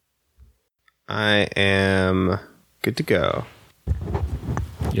I am good to go.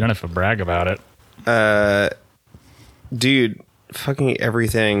 You don't have to brag about it. Dude, fucking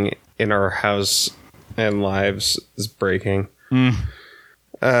everything in our house and lives is breaking. We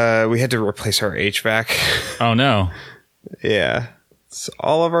had to replace our HVAC. Oh, no. Yeah. It's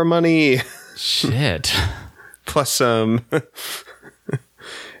all of our money. Shit. Plus some.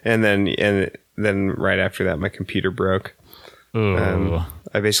 and then right after that, my computer broke. Ooh.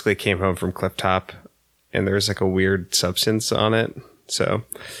 I basically came home from Cliff Top, and there was like a weird substance on it. So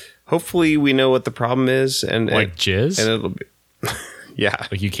hopefully we know what the problem is. And like jizz? And it'll be... Yeah.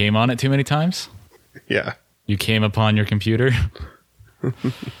 Like you came on it too many times? Yeah. You came upon your computer?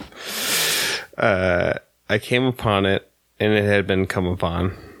 I came upon it, and it had been come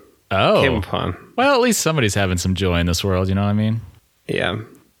upon. Oh. Came upon. Well, at least somebody's having some joy in this world, you know what I mean? Yeah.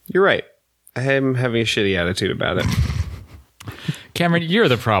 You're right. I am having a shitty attitude about it. Cameron, you're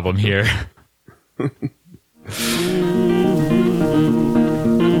the problem here.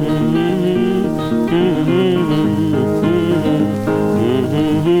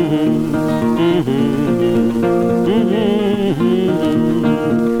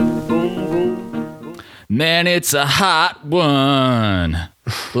 Man, it's a hot one.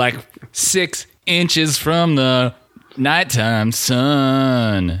 Like 6 inches from the nighttime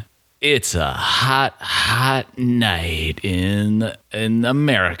sun. It's a hot, hot night in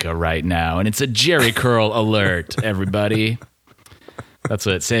America right now, and it's a Jerry curl alert, everybody. That's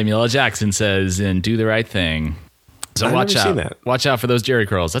what Samuel L. Jackson says in Do the Right Thing. So I've watch never out. seen that. Watch out for those Jerry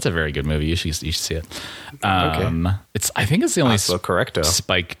curls. That's a very good movie. You should see it. Okay. I think it's the only So correcto.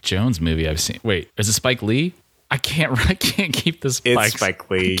 Spike Jonze movie I've seen. Wait, is it Spike Lee? I can't keep the spikes. It's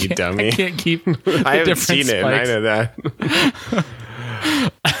Spike Lee, you dummy. I can't keep the I haven't different seen it, and I spikes. know that.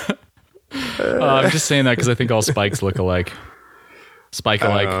 I'm just saying that because I think all spikes look alike. Spike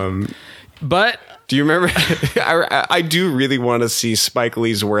alike. But Do you remember? I do really want to see Spike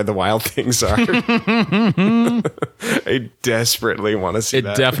Lee's Where the Wild Things Are. I desperately want to see it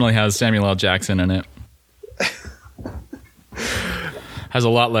that. definitely has Samuel L. Jackson in it. Has a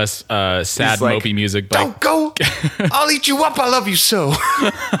lot less sad, He's like, mopey music. But Don't go! I'll eat you up. I love you so.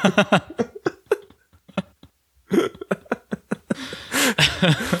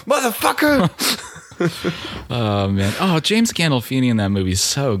 Motherfucker! oh man, James Gandolfini in that movie is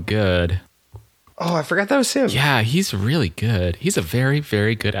so good. Oh, I forgot that was him. Yeah, he's really good. He's a very,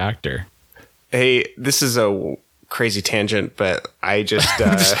 very good actor. Hey, this is a crazy tangent, but I just...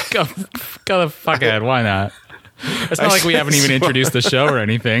 Just go the fuck ahead. Why not? It's not like we haven't even introduced the show or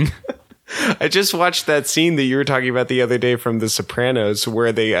anything. I just watched that scene that you were talking about the other day from The Sopranos,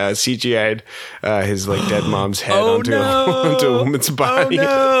 where they CGI'd his like dead mom's head onto a woman's body.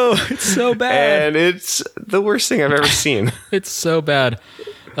 Oh no, it's so bad. And it's the worst thing I've ever seen. It's so bad.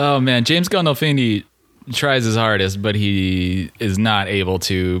 Oh man, James Gandolfini tries his hardest, but he is not able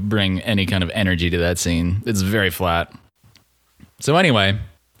to bring any kind of energy to that scene. It's very flat. So anyway,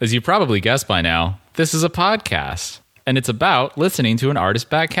 as you probably guessed by now, this is a podcast, and it's about listening to an artist's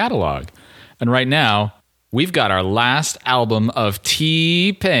back catalog. And right now, we've got our last album of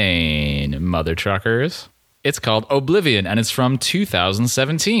T-Pain, Mother Truckers. It's called Oblivion, and it's from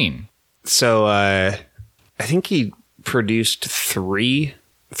 2017. So I think he produced three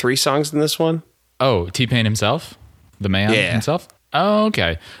songs in this one. Oh, T-Pain himself? The man himself? Oh,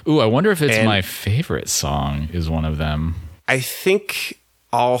 okay. Ooh, I wonder if it's my favorite song is one of them. I think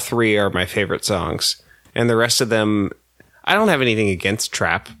all three are my favorite songs. And the rest of them, I don't have anything against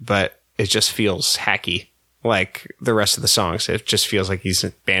trap, but it just feels hacky. Like the rest of the songs, it just feels like he's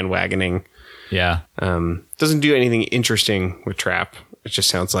bandwagoning. Yeah. Doesn't do anything interesting with trap. It just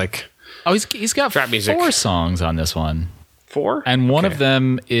sounds like... Oh, he's got trap music. 4 songs on this one. 4? And one of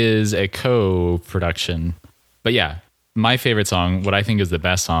them is a co-production. But yeah, my favorite song, what I think is the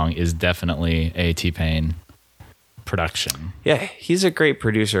best song, is definitely a T-Pain production. Yeah, he's a great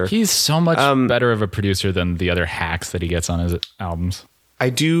producer. He's so much better of a producer than the other hacks that he gets on his albums. I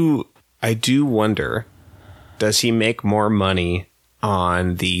do wonder, does he make more money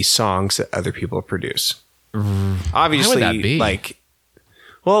on the songs that other people produce? Obviously, Why would that be?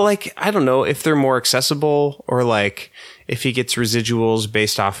 I don't know if they're more accessible, or like if he gets residuals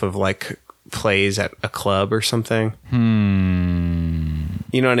based off of like plays at a club or something.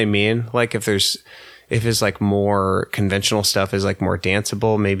 You know what I mean? Like if his like more conventional stuff is like more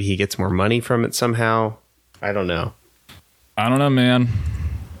danceable, maybe he gets more money from it somehow. I don't know. I don't know, man.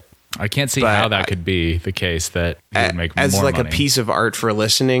 I can't see how that could be the case that he would make more money. As like a piece of art for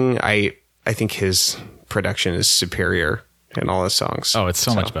listening, I think his production is superior in all his songs. Oh, it's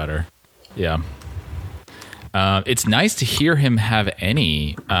so much better. Yeah. It's nice to hear him have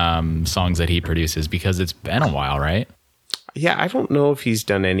any songs that he produces because it's been a while, right? Yeah, I don't know if he's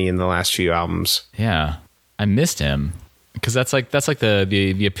done any in the last few albums. Yeah, I missed him because that's like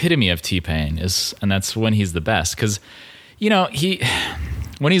the epitome of T-Pain is, and that's when he's the best. Because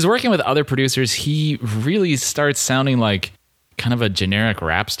when he's working with other producers, he really starts sounding like kind of a generic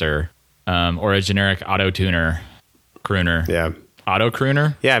rapster or a generic auto-tuner crooner. Yeah, auto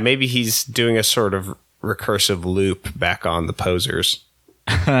crooner. Yeah, maybe he's doing a sort of recursive loop back on the Posers.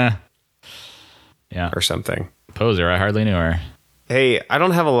 Yeah, or something. Poser, I hardly knew her. Hey, I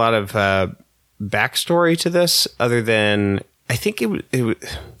don't have a lot of backstory to this other than I think it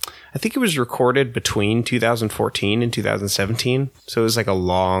was recorded between 2014 and 2017. So it was like a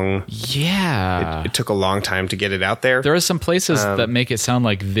long... Yeah. It took a long time to get it out there. There are some places that make it sound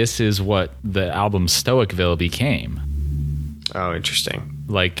like this is what the album Stoicville became. Oh, interesting.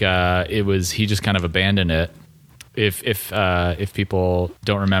 Like he just kind of abandoned it. If people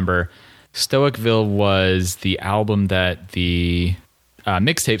don't remember, Stoicville was the album that the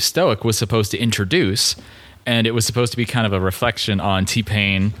mixtape Stoic was supposed to introduce, and it was supposed to be kind of a reflection on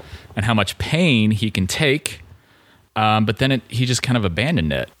T-Pain and how much pain he can take. But then he just kind of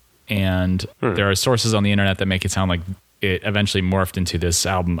abandoned it. And there are sources on the internet that make it sound like it eventually morphed into this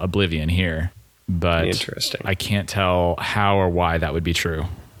album Oblivion here. But interesting. I can't tell how or why that would be true.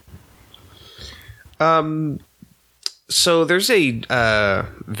 So there's a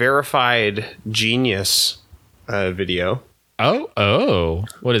verified Genius video. Oh,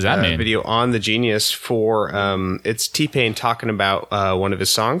 what does that mean? Video on the Genius for it's T-Pain talking about one of his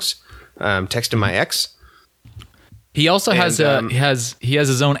songs, "Texting My Ex." He also has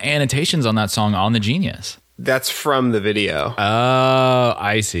his own annotations on that song on the Genius. That's from the video. Oh,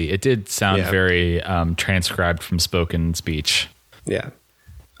 I see. It did sound very transcribed from spoken speech. Yeah.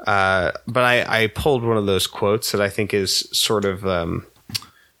 But I pulled one of those quotes that I think is sort of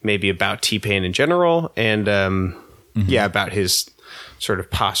maybe about T-Pain in general and about his sort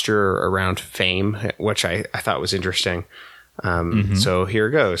of posture around fame, which I thought was interesting. So here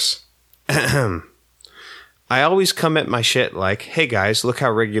goes. I always come at my shit like, hey guys, look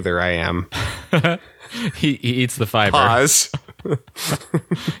how regular I am. He eats the fiber. Pause.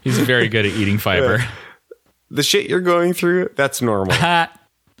 He's very good at eating fiber. The shit you're going through, that's normal.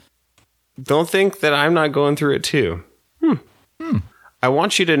 Don't think that I'm not going through it too. I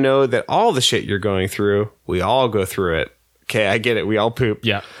want you to know that all the shit you're going through, we all go through it. Okay, I get it. We all poop.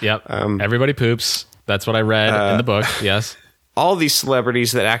 Yep. Everybody poops. That's what I read in the book. Yes. All these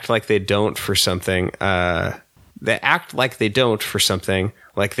celebrities that act like they don't for something,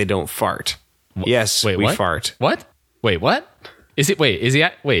 like they don't fart. Yes, we what? fart. What? Wait, what? Is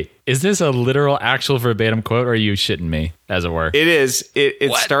this a literal, actual verbatim quote, or are you shitting me, as it were? It is.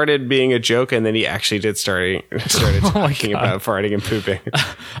 It started being a joke, and then he actually started talking about farting and pooping.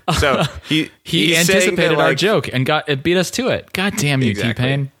 So he anticipated our joke and beat us to it. God damn you, exactly.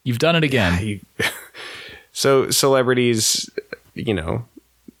 T-Pain. You've done it again. So celebrities,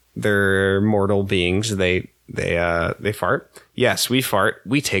 they're mortal beings. They fart. Yes, we fart.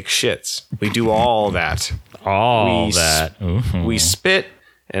 We take shits. We do all that. We spit,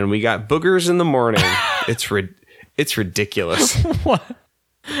 and we got boogers in the morning. It's ridiculous. What?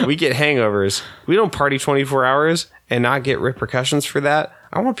 We get hangovers. We don't party 24 hours and not get repercussions for that.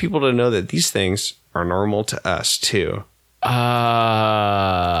 I want people to know that these things are normal to us too.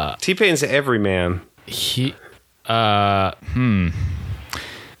 T-Pain's everyman.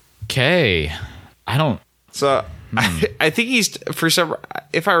 Okay. I don't. So I think he's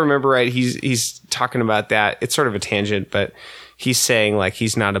if I remember right, he's talking about that. It's sort of a tangent, but he's saying like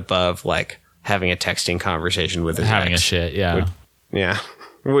he's not above like having a texting conversation with his having ex, a shit. Yeah.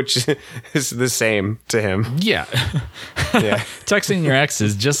 Which is the same to him. Yeah. Yeah. Texting your ex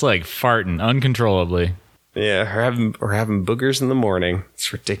is just like farting uncontrollably. Yeah. Or having boogers in the morning.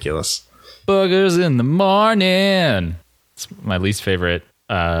 It's ridiculous. Boogers in the morning. It's my least favorite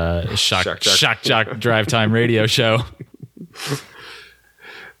shock jock drive time radio show.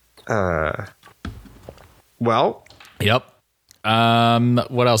 Well. Yep.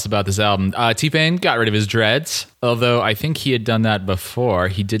 What else about this album? T-Pain got rid of his dreads, although I think he had done that before.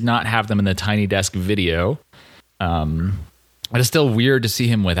 He did not have them in the Tiny Desk video. It's still weird to see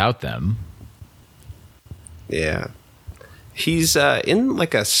him without them. Yeah. He's in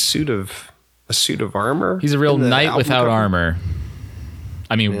like a suit of armor. He's a real knight without armor.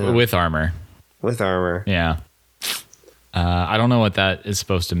 I mean, with armor. With armor. Yeah. I don't know what that is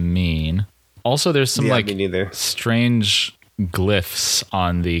supposed to mean. Also, there's some strange glyphs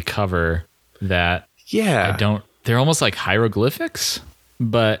on the cover that they're almost like hieroglyphics.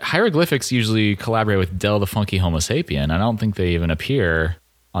 But Hieroglyphics usually collaborate with Del the Funky Homo Sapien. I don't think they even appear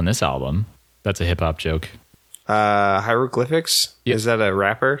on this album. That's a hip hop joke. Hieroglyphics? Yep. Is that a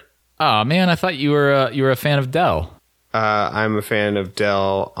rapper? Oh man, I thought you were a fan of Del. I'm a fan of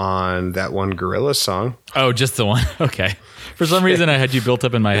Del on that one Gorillaz song. Oh, just the one. Okay. For some reason, I had you built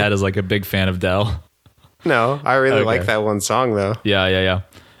up in my head as like a big fan of Del. No, I really Okay. like that one song though. Yeah.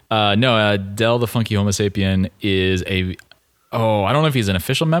 No, Del the Funky Homo Sapien is I don't know if he's an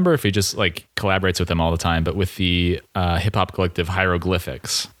official member, if he just like collaborates with them all the time, but with the hip hop collective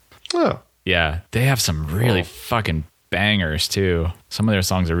Hieroglyphics. Oh, Yeah, they have some really fucking bangers too. Some of their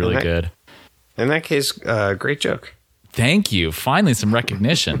songs are really Okay. good. in that case, great joke. Thank you. Finally, some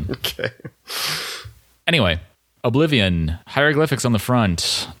recognition. Okay. Anyway, Oblivion, Hieroglyphics on the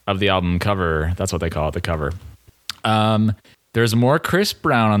front of the album cover. That's what they call it, the cover. There's more Chris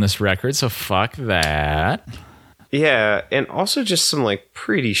Brown on this record, so fuck that. Yeah, and also just some like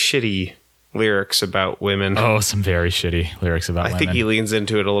pretty shitty lyrics about women. Oh, some very shitty lyrics about I women. think he leans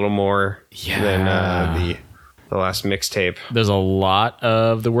into it a little more Yeah. than the last mixtape. There's a lot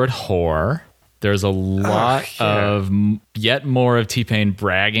of the word whore. There's a lot of yet more of T-Pain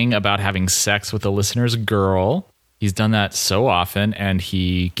bragging about having sex with the listener's girl. He's done that so often, and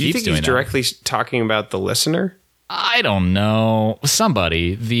he Do you keeps think doing he's that. directly talking about the listener? I don't know.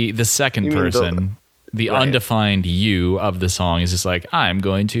 Somebody, the second You mean person, the Right. undefined you of the song is just like, I'm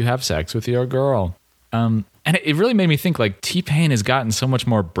going to have sex with your girl. And it really made me think like T-Pain has gotten so much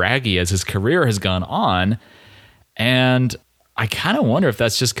more braggy as his career has gone on. And I kind of wonder if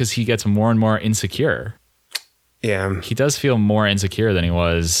that's just because he gets more and more insecure. Yeah. He does feel more insecure than he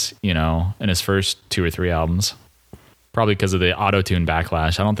was, in his first 2 or 3 albums. Probably because of the auto-tune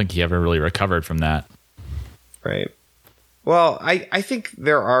backlash. I don't think he ever really recovered from that. Right. Well, I think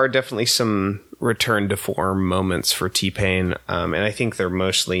there are definitely some return to form moments for T-Pain, and I think they're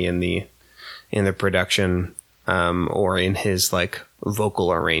mostly in the production or in his like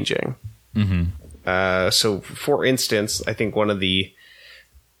vocal arranging. So, for instance, I think one of the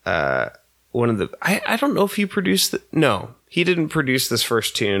I don't know if he produced no, he didn't produce this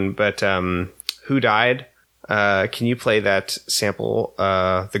first tune, but Who Died? Can you play that sample,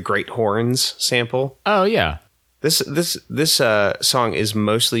 the Great Horns sample? Oh, yeah. This song is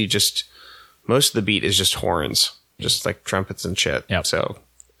most of the beat is just horns, just like trumpets and shit. Yep. So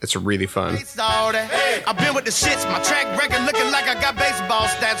it's really fun. I've been with the shits, my track record looking like I got baseball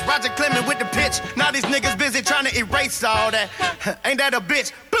stats. Roger Clemens with the pitch. Now these niggas busy trying to erase all that. Ain't that a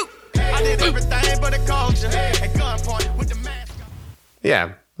bitch? Boop! I did everything but a culture. At gunpoint with the mask.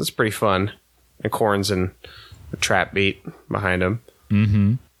 Yeah, that's pretty fun. And horns and the trap beat behind him.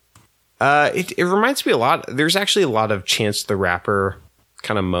 It reminds me a lot. There's actually a lot of Chance the Rapper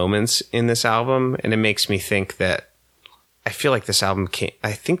kind of moments in this album, and it makes me think that I feel like this album came.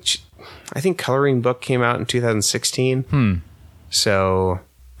 I think Coloring Book came out in 2016. So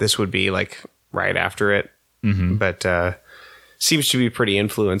this would be like right after it. But seems to be pretty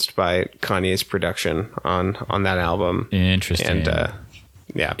influenced by Kanye's production on that album. Interesting. And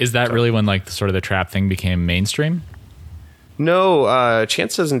yeah, Is that really when like sort of the trap thing became mainstream? no?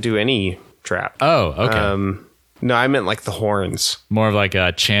 Chance doesn't do any trap. Oh, okay. No, I meant like the horns. More of like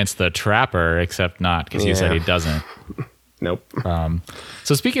a Chance the Trapper, except not because you said Yeah. he doesn't. Nope.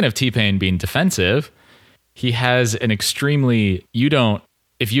 So speaking of T-Pain being defensive, he has an extremely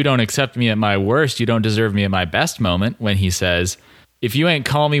if you don't accept me at my worst, you don't deserve me at my best moment when he says, if you ain't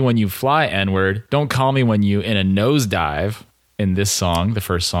call me when you fly, N-word, don't call me when you in a nosedive in this song, the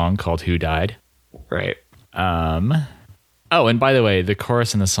first song called Who Died. Right. Oh, and by the way, the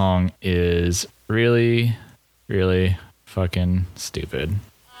chorus in the song is really, really fucking stupid.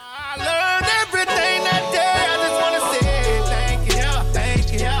 I learned everything that day. I just wanna say thank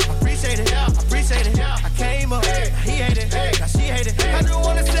you. I appreciate it. I came up, he hated, now she hated. I just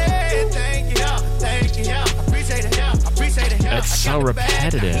wanna say thank you. I appreciate it. That's so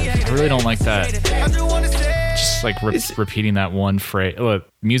repetitive. I really don't like that. I just wanna say. Just like repeating that one phrase,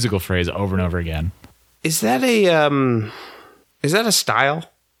 musical phrase over and over again. Is that a style,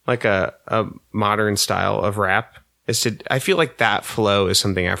 like a modern style of rap? I feel like that flow is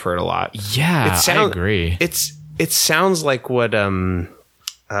something I've heard a lot. Yeah, I agree. It sounds like what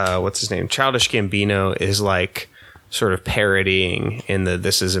what's his name, Childish Gambino is like sort of parodying in the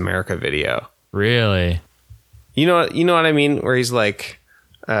 "This Is America" video. Really? You know what I mean? Where he's like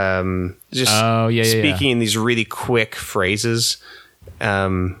just speaking in these really quick phrases.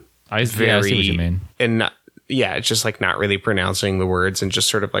 I see what you mean. And not, it's just like not really pronouncing the words and just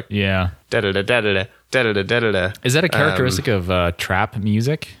sort of like Yeah. da da da da da da da da da da. Is that a characteristic of trap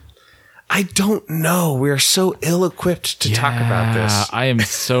music? I don't know. We're so ill-equipped to talk about this. I am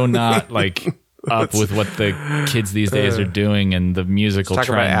so not like up with what the kids these days are doing and the musical Talk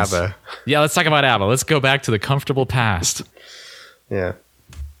trends. about ABBA. Yeah, let's talk about ABBA. Let's go back to the comfortable past. Yeah.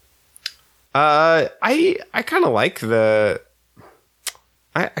 I kind of like I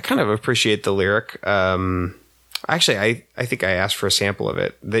kind of appreciate the lyric. Actually, I think I asked for a sample of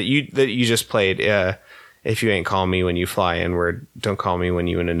it that you just played. If you ain't call me when you fly inward, don't call me when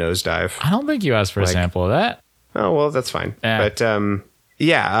you in a nosedive. I don't think you asked for a sample of that. Oh, well, that's fine. Yeah. But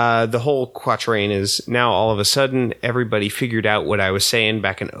the whole quatrain is now all of a sudden everybody figured out what I was saying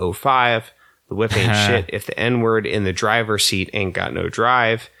back in 05. The whip ain't shit if the N-word in the driver's seat ain't got no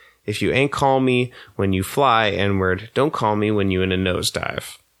drive. If you ain't call me when you fly N-word, don't call me when you in a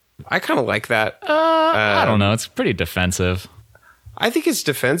nosedive. I kind of like that. I don't know. It's pretty defensive. I think it's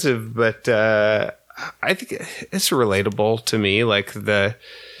defensive, but I think it's relatable to me. Like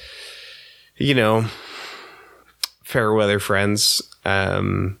fair weather friends.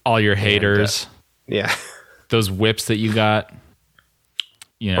 All your haters. Yeah. Those whips that you got.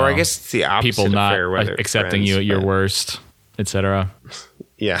 You know, or I guess it's the opposite people of not fair weather accepting friends, you at your but- worst, etc.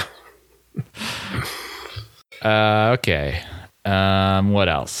 Yeah. Okay. What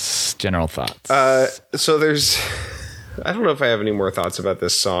else? General thoughts. So there's, I don't know if I have any more thoughts about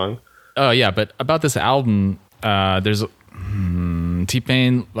this song. Oh yeah, but about this album, there's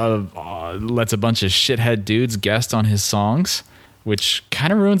T-Pain lets a bunch of shithead dudes guest on his songs, which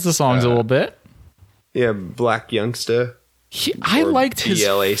kind of ruins the songs a little bit. Yeah, Black Youngsta. I liked his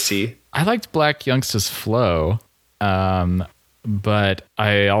BLAC. I liked Black Youngsta's flow, but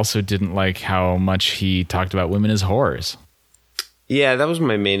I also didn't like how much he talked about women as whores. Yeah, that was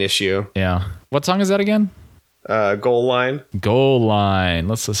my main issue. Yeah. What song is that again? Goal Line. Goal Line.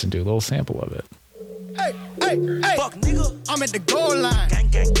 Let's listen to a little sample of it. Hey, fuck nigga, I'm at the goal line. Gang,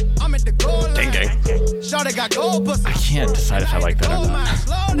 gang. I'm at the goal line. Gang, gang. Shawty got gold pussy. I can't decide if I like that or not.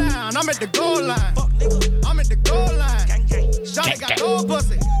 Slow down, I'm at the goal line. Fuck nigga, I'm at the goal line. Gang, gang. Shawty got gold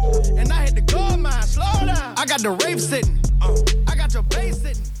pussy. And I hit the goal line. Slow down. I got the rape sitting. I got your bass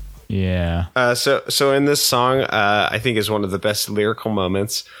sitting. Yeah. So in this song, I think is one of the best lyrical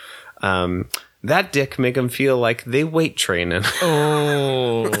moments. That dick make them feel like they weight training.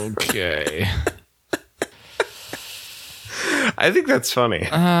 Okay. I think that's funny.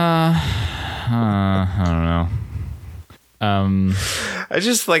 I don't know. I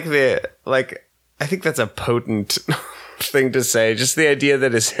just like I think that's a potent thing to say. Just the idea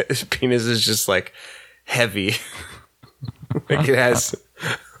that his penis is just like heavy. Like it has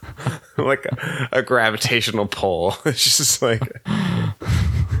like a gravitational pull. It's just like,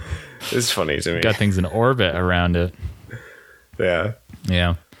 it's funny to me. Got things in orbit around it. Yeah.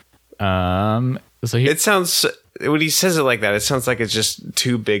 Yeah. So he, It sounds, when he says it like that, it sounds like it's just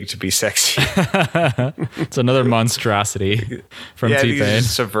too big to be sexy. it's another monstrosity from Yeah, I think he's T-Pain.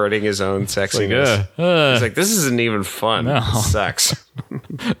 just subverting his own sexiness. He's like, this isn't even fun. No. This sucks.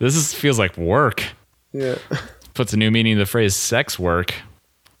 Feels like work. Yeah. Puts a new meaning to the phrase sex work.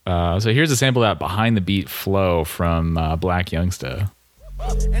 So here's a sample of that behind the beat flow from Black Youngsta.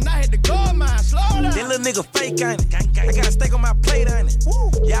 And I hit the gold mine. Slow down. That little nigga fake, ain't it? I got a steak on my plate, ain't it?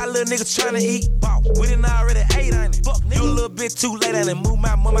 Y'all little niggas tryna eat. We done already ate, ain't it? Fuck, you a little bit too late, ain't it? Move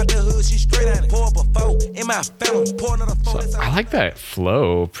my mom out the hood, she straight, ain't it? Pour up a four in my family. Pour another four. I like that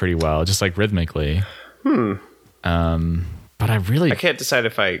flow pretty well, just like rhythmically. But I really... I can't decide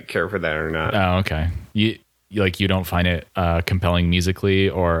if I care for that or not. Oh, okay. You don't find it compelling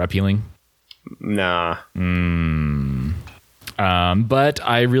musically or appealing? Nah. But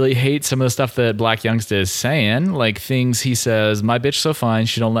I really hate some of the stuff that Black Youngsta is saying, like things he says, my bitch so fine,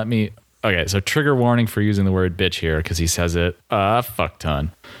 she don't let me... Okay, so trigger warning for using the word bitch here, because he says it a fuck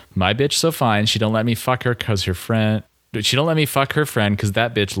ton. My bitch so fine, she don't let me fuck her because her friend... She don't let me fuck her friend because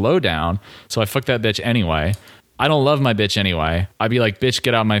that bitch low down, so I fuck that bitch anyway. I don't love my bitch anyway. I'd be like, bitch,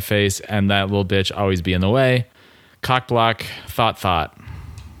 get out my face, and that little bitch always be in the way. Cock block, thought.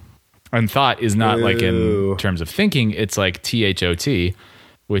 And thought is not like in terms of thinking, it's like THOT,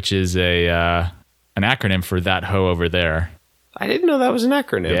 which is an acronym for that hoe over there. I didn't know that was an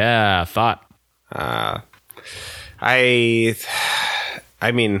acronym. Yeah, thought. I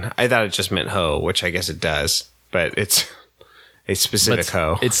mean, I thought it just meant hoe, which I guess it does, but it's a specific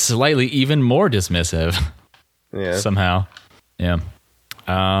hoe. It's slightly even more dismissive Yeah. somehow. Yeah.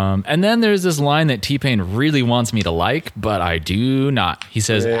 And then there's this line that T-Pain really wants me to like, but I do not. He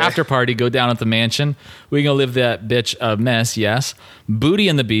says, after party, go down at the mansion. We gonna live that bitch a mess, yes. Booty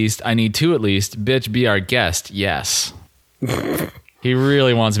and the Beast, I need two at least. Bitch, be our guest, yes. He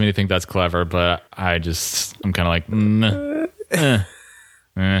really wants me to think that's clever, but I'm kind of like,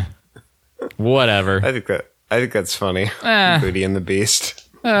 Whatever. I think that's funny. Booty and the Beast.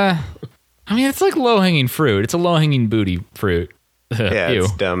 I mean, it's like low-hanging fruit. It's a low-hanging booty fruit. Yeah, Ew.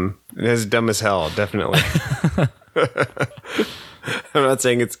 it's dumb. It's dumb as hell, definitely. I'm not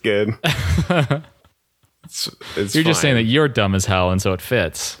saying it's good. It's You're just saying that fine. you're dumb as hell, and so it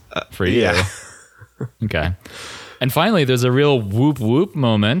fits for you. Yeah. Okay. And finally, there's a real whoop whoop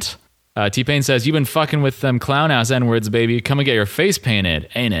moment. T-Pain says, "You've been fucking with them clown ass N-words, baby. Come and get your face painted,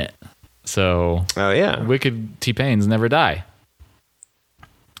 ain't it?" So, Oh, yeah. wicked T-Pains never die.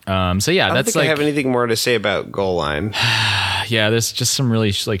 So yeah, I don't that's think I like, have anything more to say about Goal Line. yeah, there's just some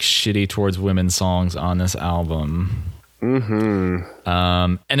really like shitty towards women songs on this album. And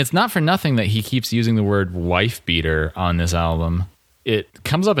it's not for nothing that he keeps using the word wife beater on this album. It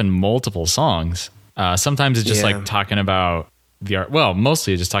comes up in multiple songs. Sometimes it's just Yeah. like talking about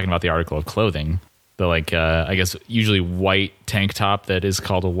mostly it's just talking about the article of clothing. The like, I guess usually white tank top that is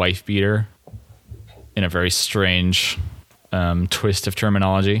called a wife beater in a very strange twist of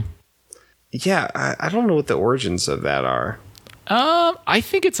terminology. Yeah, I don't know what the origins of that are. I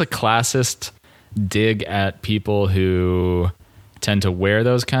think it's a classist dig at people who tend to wear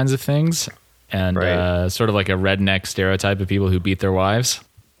those kinds of things, and Right. sort of like a redneck stereotype of people who beat their wives.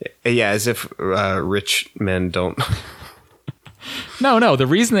 Yeah, as if rich men don't. No. The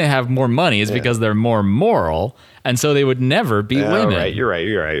reason they have more money is because they're more moral, and so they would never beat Oh, women. right, you're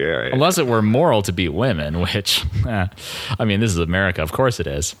right. Unless it were moral to beat women, which, I mean, this is America. Of course it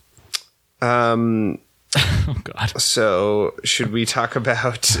is. Oh, God. So, should we talk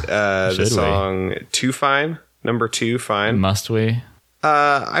about the Should we? song Too Fine? Number 2, Fine. Must we?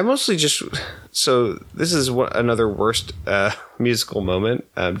 I mostly just. So, this is another worst musical moment.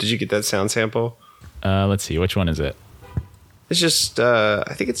 Did you get that sound sample? Let's see. Which one is it? It's just. I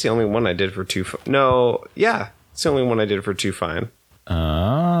think it's the only one I did for Too Fine. No, yeah. It's the only one I did for Too Fine.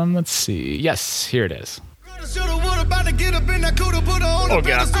 Let's see. Yes, here it is. Oh,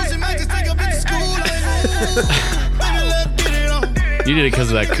 God. You did it because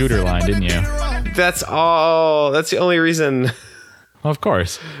of that cooter line, didn't you? That's all. That's the only reason. Well, of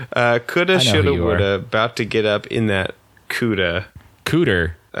course. Coulda, who shoulda, you are. woulda. About to get up in that Cuda.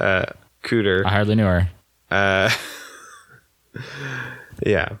 Cooter. Cooter. I hardly knew her.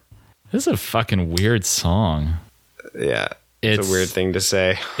 Yeah. This is a fucking weird song. Yeah. It's a weird thing to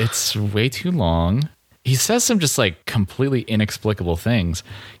say. It's way too long. He says some just like completely inexplicable things.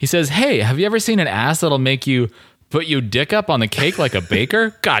 He says, "Hey, have you ever seen an ass that'll make you put your dick up on the cake like a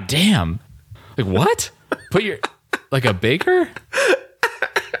baker?" God damn. Like, what? Put your, like a baker?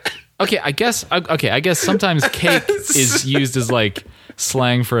 Okay, I guess sometimes cake is used as like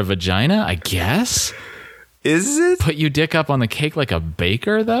slang for a vagina, I guess. Is it? Put your dick up on the cake like a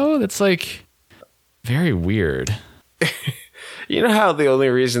baker, though? That's like very weird. You know how the only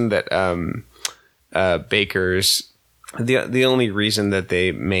reason that bakers, the only reason that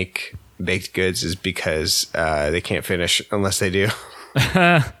they make baked goods is because they can't finish unless they do.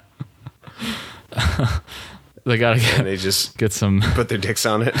 They gotta And they just get some. put their dicks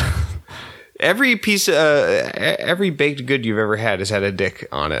on it. Every piece, every baked good you've ever had has had a dick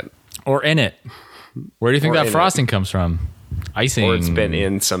on it. Or in it. Where do you think Or that in frosting comes from? Icing. Or it's been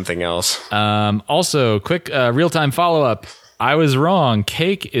in something else. Also, quick real-time follow-up. I was wrong.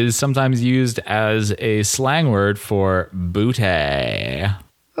 Cake is sometimes used as a slang word for booty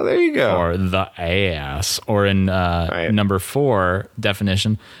Oh, there you go. or the ass. Or in Right. number 4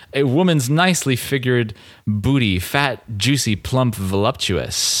 definition, a woman's nicely figured booty, fat, juicy, plump,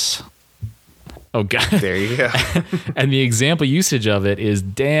 voluptuous. Oh, God. There you go. And the example usage of it is,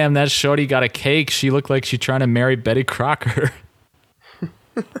 damn, that shorty got a cake. She looked like she's trying to marry Betty Crocker.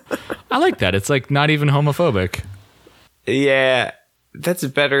 I like that. It's like not even homophobic. Yeah, that's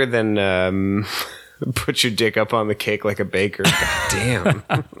better than put your dick up on the cake like a baker. God damn.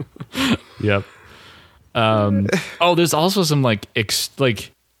 Yep. Oh, there's also some like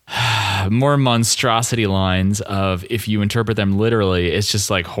more monstrosity lines of, if you interpret them literally, it's just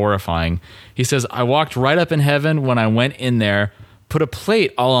like horrifying. He says, "I walked right up in heaven when I went in there, put a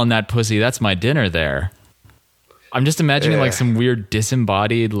plate all on that pussy. That's my dinner there." I'm just imagining like Ugh. some weird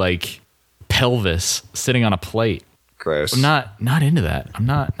disembodied like pelvis sitting on a plate. Gross. I'm not into that. I'm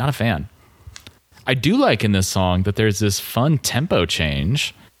not a fan. I do like in this song that there's this fun tempo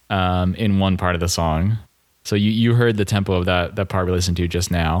change in one part of the song. So you heard the tempo of that part we listened to just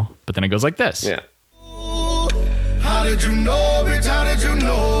now, but then it goes like this. Yeah. How did you know, bitch? How did you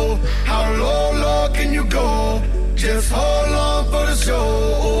know? How low can you go? Just hold on for the show.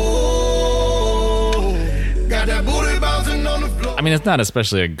 Got that booty bouncing on the floor. I mean, it's not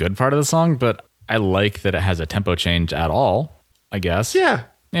especially a good part of the song, but I like that it has a tempo change at all, I guess. Yeah.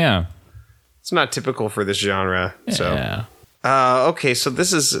 Yeah. It's not typical for this genre. So, Yeah. okay, so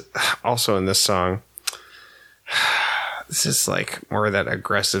this is also in this song. This is like more of that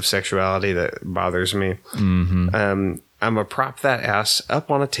aggressive sexuality that bothers me. Mm-hmm. I'm a prop that ass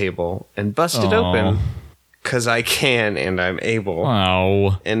up on a table and bust it open because I can and I'm able.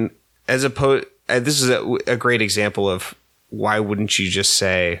 Oh. And as opposed, this is a great example of why wouldn't you just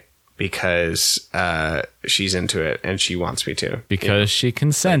say because she's into it and she wants me to? Because she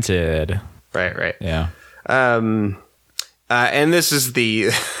consented. Right. Yeah. And this is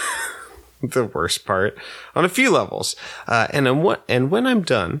the the worst part on a few levels. And when I'm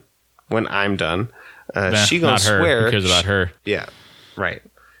done, she gonna not her. swear. Who cares about her? Yeah, right.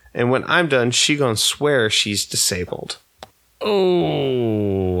 And when I'm done, she gonna swear she's disabled,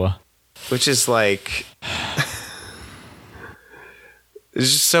 Oh. which is like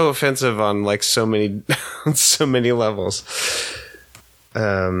it's just so offensive on like so many levels.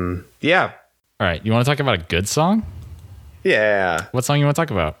 Yeah. All right. You want to talk about a good song? Yeah. What song you want to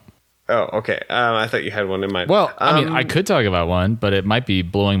talk about? Oh, okay. I thought you had one in mind. Well, I mean, I could talk about one, but it might be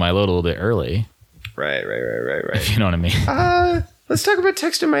blowing my load a little bit early. Right. If you know what I mean. Let's talk about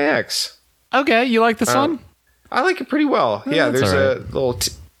Texting My Ex. Okay. You like this one? I like it pretty well. Yeah, that's there's all a little...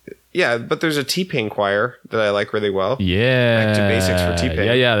 but there's a T-Pain choir that I like really well. Yeah. Back to basics for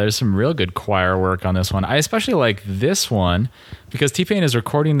T-Pain. Yeah. There's some real good choir work on this one. I especially like this one because T-Pain is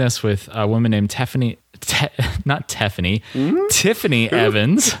recording this with a woman named Tiffany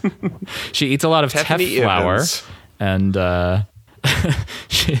Evans. She eats a lot of teff Tiffany flour. Evans. And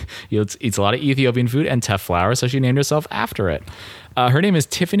she eats a lot of Ethiopian food and teff flour, so she named herself after it. Her name is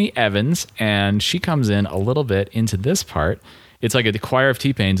Tiffany Evans, and she comes in a little bit into this part. It's like a choir of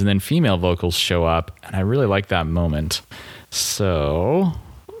T-Pains, and then female vocals show up, and I really like that moment. So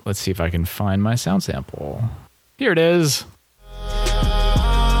let's see if I can find my sound sample. Here it is.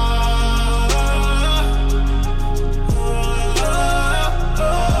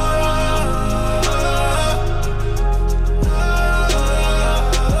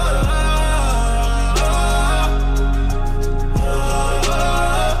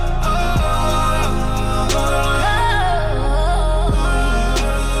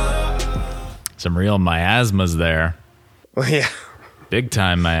 Some real miasmas there. Well, yeah. Big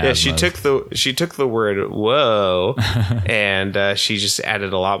time miasmas. Yeah, she took the word "whoa" and she just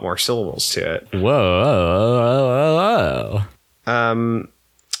added a lot more syllables to it. Whoa.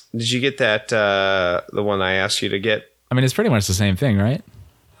 Did you get that? The one I asked you to get? I mean, it's pretty much the same thing, right?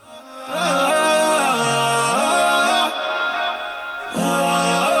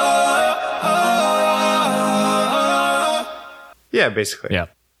 Yeah, basically. Yeah.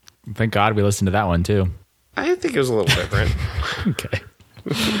 Thank God we listened to that one too. I think it was a little different. Okay.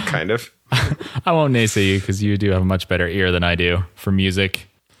 Kind of. I won't naysay you because you do have a much better ear than I do for music.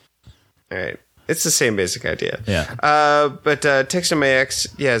 All right. It's the same basic idea. Yeah. But Texting My Ex,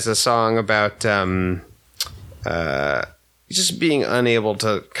 is a song about just being unable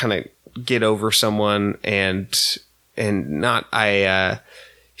to kind of get over someone and not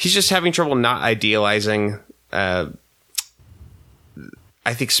he's just having trouble not idealizing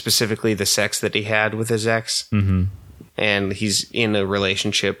I think specifically the sex that he had with his ex. Mm-hmm. And he's in a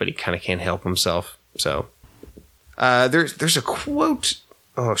relationship, but he kind of can't help himself. So there's a quote.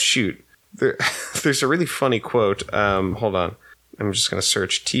 Oh, shoot. There's a really funny quote. Hold on. I'm just going to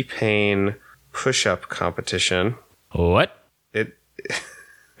search T-Pain push-up competition. What? It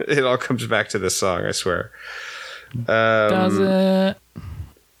all comes back to this song, I swear. Does it?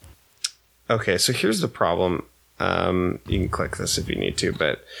 Okay, so here's the problem. You can click this if you need to,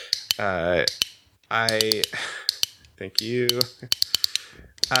 but thank you.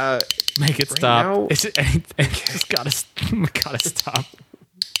 Make it right stop. now- It's gotta stop.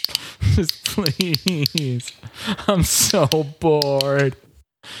 Just please. I'm so bored.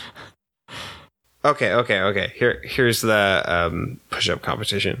 Okay. Here's the push-up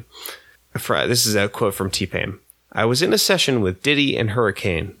competition. This is a quote from T-Pain. I was in a session with Diddy and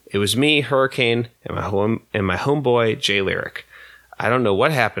Hurricane. It was me, Hurricane, and my homeboy, Jay Lyric. I don't know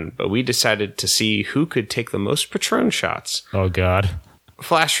what happened, but we decided to see who could take the most Patron shots. Oh, God.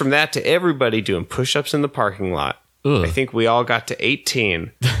 Flash from that to everybody doing push-ups in the parking lot. Ugh. I think we all got to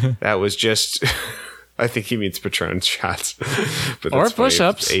 18. That was just... I think he means Patron shots. But Or that's funny.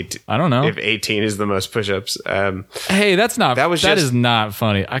 push-ups. I don't know. If 18 is the most push-ups. Hey, that That is not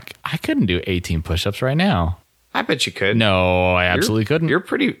funny. I couldn't do 18 push-ups right now. I bet you could. No, I absolutely couldn't. You're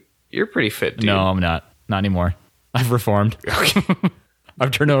pretty fit, dude. No, I'm not. Not anymore. I've reformed.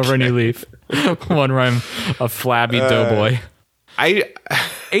 I've turned over a new leaf. One where I'm a flabby doughboy.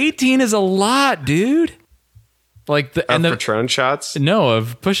 18 is a lot, dude. Like the Of Patron shots? no,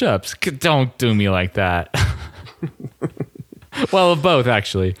 of push-ups. Don't do me like that. Well, of both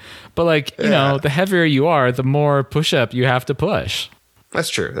actually. But like, you know, the heavier you are, the more push-up you have to push. That's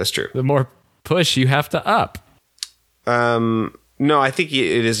true. That's true. The more push you have to up. No, I think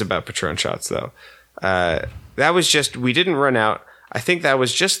it is about Patron shots, though. That was just, we didn't run out. I think that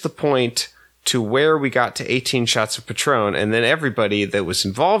was just the point to where we got to 18 shots of Patron, and then everybody that was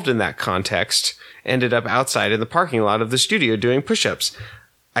involved in that context ended up outside in the parking lot of the studio doing push-ups.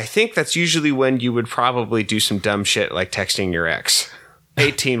 I think that's usually when you would probably do some dumb shit like texting your ex.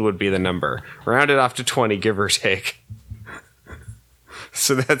 18 would be the number. Round it off to 20, give or take.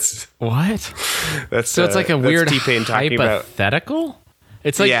 So that's What? so It's like a weird T-Pain talking about. hypothetical?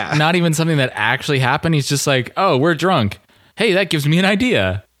 It's like Yeah. not even something that actually happened. He's just like, oh, we're drunk. Hey, that gives me an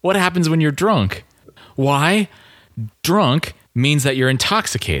idea. What happens when you're drunk? Why? Drunk means that you're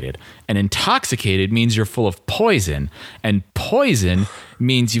intoxicated. And intoxicated means you're full of poison. And poison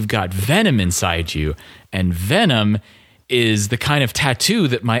means you've got venom inside you. And venom is the kind of tattoo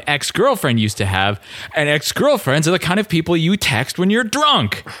that my ex-girlfriend used to have. And ex-girlfriends are the kind of people you text when you're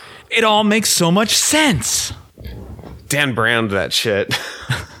drunk. It all makes so much sense. Dan Browned that shit.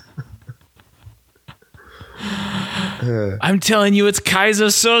 I'm telling you, it's Kaiser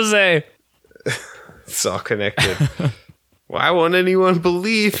Soze. It's all connected. Why won't anyone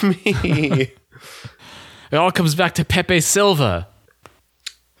believe me? It all comes back to Pepe Silva.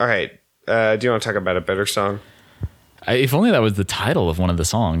 All right. Do you want to talk about a better song? If only that was the title of one of the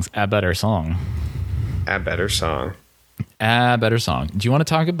songs. A better song. A better song. A better song. Do you want to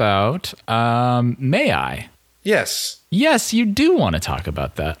talk about May I? Yes. Yes, you do want to talk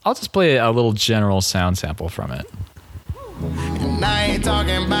about that. I'll just play a little general sound sample from it. And I ain't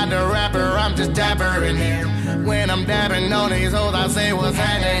talking about the rapper, I'm just dapper in here. When I'm dabbing on these hoes, I say what's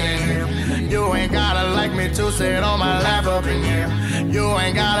happening. You ain't gotta like me to sit on my lap up in here. You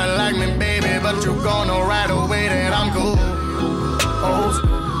ain't gotta like me, baby, but you gonna know right away that I'm cool. Oh,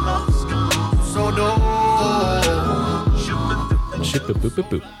 so dope. Shoop, boop, boop, boop,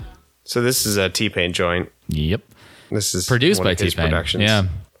 boop. So this is a T-Pain joint. Yep. This is Produced one by of his T-Pain. productions. Yeah.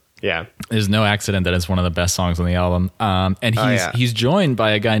 Yeah. There's no accident that it's one of the best songs on the album. And he's joined by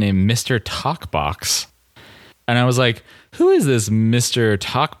a guy named Mr. Talkbox. And I was like, who is this Mr.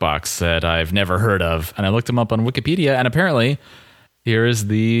 Talkbox that I've never heard of? And I looked him up on Wikipedia, and apparently here is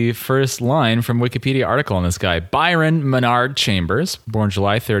the first line from Wikipedia article on this guy. Byron Menard Chambers, born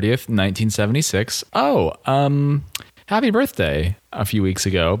July 30th, 1976. Happy birthday a few weeks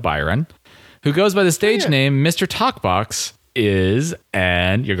ago, Byron, who goes by the stage name Mr. Talkbox, is,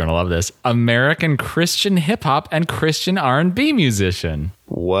 and you're going to love this, American Christian hip hop and Christian R&B musician.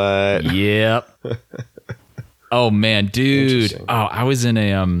 What? Yep. Oh man, dude. Interesting. Oh, I was in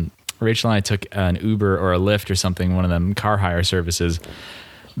a Rachel and I took an Uber or a Lyft or something, one of them car hire services,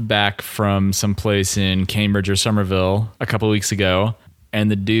 back from someplace in Cambridge or Somerville a couple of weeks ago, and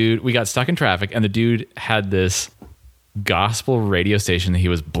we got stuck in traffic, and the dude had this gospel radio station that he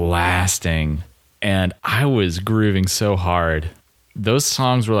was blasting, and I was grooving so hard. Those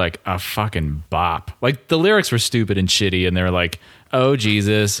songs were like a fucking bop. Like, the lyrics were stupid and shitty, and they were like, oh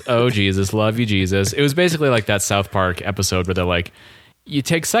Jesus, love you Jesus. It was basically like that South Park episode where they're like, you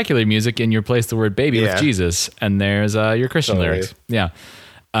take secular music and you replace the word baby with Jesus, and there's your Christian lyrics. Yeah.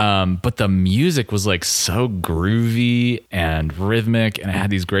 But the music was like so groovy and rhythmic, and it had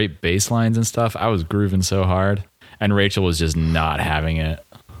these great bass lines and stuff. I was grooving so hard, and Rachel was just not having it.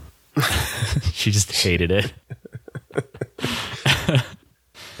 She just hated it.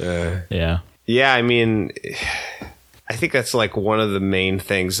 Yeah. Yeah, I mean, I think that's like one of the main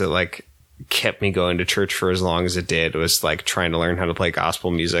things that like kept me going to church for as long as it did, was like trying to learn how to play gospel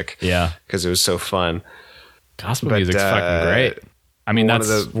music. Yeah. Because it was so fun. Gospel music's fucking great. I mean, one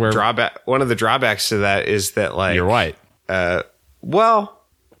that's of the where one of the drawbacks to that is that like you're white. Well,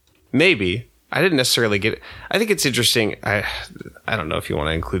 maybe. I didn't necessarily get it. I think it's interesting. I don't know if you want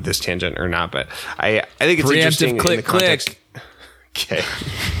to include this tangent or not, but I think it's interesting Preemptive in the context. Okay.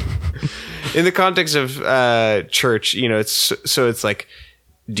 In the context of church, you know, it's like,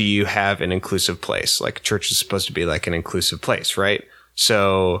 do you have an inclusive place? Like, church is supposed to be like an inclusive place, right?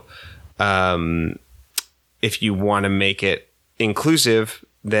 So, if you want to make it inclusive,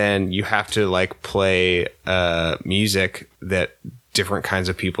 then you have to like play music that different kinds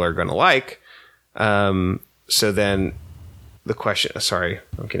of people are going to like. So then the question, sorry,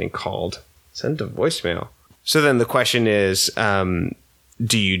 I'm getting called. Send to voicemail. So then the question is,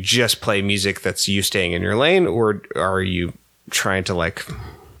 do you just play music that's you staying in your lane, or are you trying to like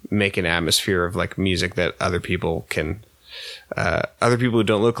make an atmosphere of like music that other people who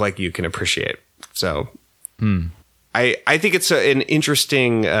don't look like you can appreciate? So I think it's an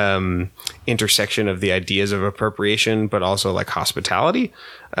interesting intersection of the ideas of appropriation, but also like hospitality.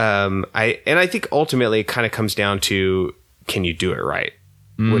 I think ultimately it kind of comes down to, can you do it right?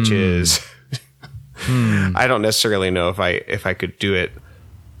 Which is, I don't necessarily know if I could do it.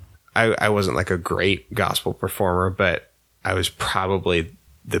 I wasn't like a great gospel performer, but I was probably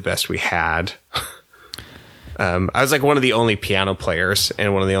the best we had. I was like one of the only piano players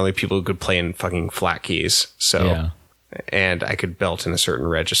and one of the only people who could play in fucking flat keys. So, and I could belt in a certain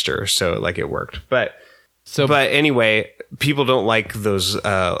register. So like it worked. But anyway, people don't like those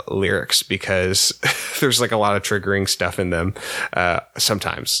lyrics because there's like a lot of triggering stuff in them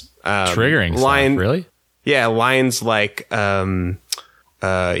sometimes. Triggering stuff, really? Yeah, lines like, wash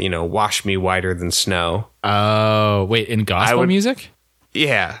me whiter than snow. Oh, wait, in gospel music?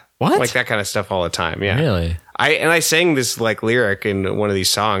 Yeah. What? Like that kind of stuff all the time. Yeah. Really? I sang this like lyric in one of these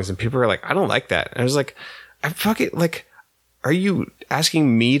songs and people were like, I don't like that. And I was like, I fucking like, are you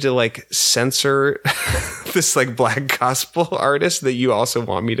asking me to like censor this like black gospel artist that you also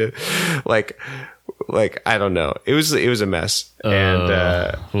want me to like, I don't know. It was a mess. And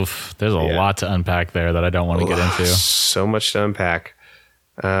there's a lot to unpack there that I don't want to get into. So much to unpack.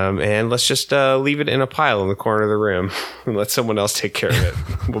 And let's just leave it in a pile in the corner of the room and let someone else take care of it.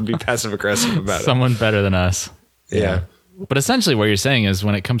 We'll be passive aggressive about it. Someone better than us. Yeah. But essentially what you're saying is,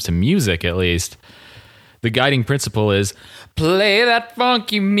 when it comes to music, at least, the guiding principle is play that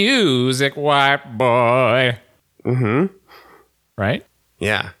funky music, white boy. Mm-hmm. Right?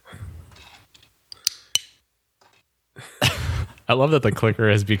 Yeah. I love that the clicker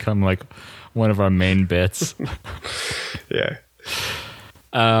has become like one of our main bits. Yeah.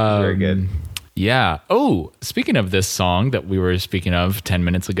 Very good. Yeah. Oh, speaking of this song that we were speaking of 10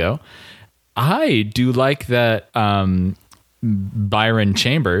 minutes ago, I do like that Byron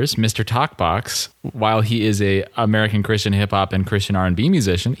Chambers, Mr. Talkbox, while he is a American Christian hip hop and Christian R&B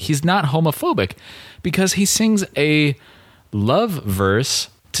musician, he's not homophobic because he sings a love verse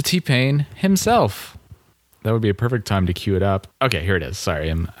to T-Pain himself. That would be a perfect time to cue it up. Okay, here it is. Sorry,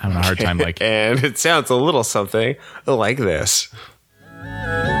 I'm having a hard time. And it sounds a little something like this.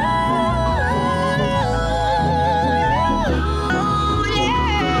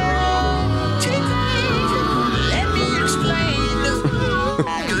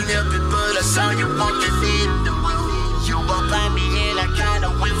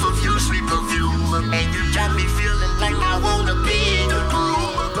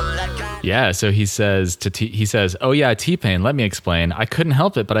 Yeah, so he says "Oh yeah, T-Pain, let me explain. I couldn't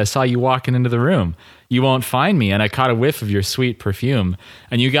help it, but I saw you walking into the room. You won't find me, and I caught a whiff of your sweet perfume,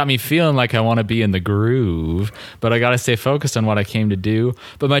 and you got me feeling like I want to be in the groove, but I got to stay focused on what I came to do.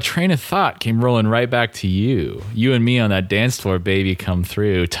 But my train of thought came rolling right back to you. You and me on that dance floor, baby, come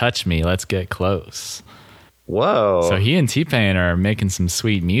through. Touch me, let's get close." Whoa. So he and T-Pain are making some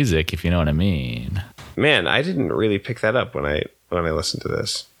sweet music, if you know what I mean. Man, I didn't really pick that up when I listened to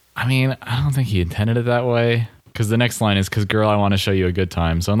this. I mean, I don't think he intended it that way. Because the next line is, "Because girl, I want to show you a good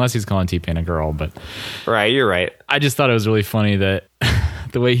time." So unless he's calling T-Pain a girl, but right, you're right. I just thought it was really funny that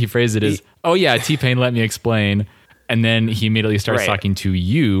the way he phrased it is, "Oh yeah, T-Pain, let me explain," and then he immediately starts talking to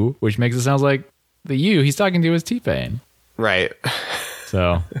you, which makes it sound like the you he's talking to is T-Pain. Right.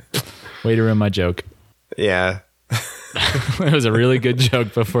 So, way to ruin my joke. Yeah. It was a really good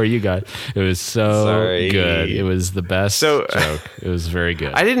joke before you got. It was so good. It was the best joke. It was very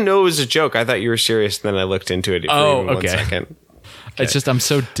good. I didn't know it was a joke. I thought you were serious. And then I looked into it for 1 second. Okay. It's just I'm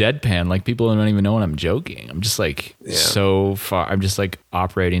so deadpan. Like people don't even know when I'm joking. I'm just like so far. I'm just like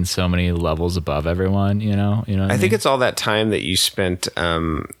operating so many levels above everyone. You know. What I think it's all that time that you spent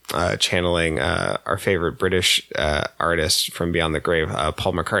channeling our favorite British artist from beyond the grave,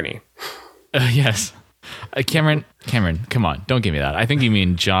 Paul McCartney. Yes. Cameron, come on. Don't give me that. I think you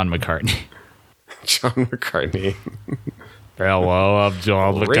mean John McCartney. John McCartney. Hello, I'm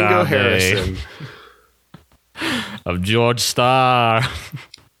John McCartney. Ringo Harrison. Of George Starr.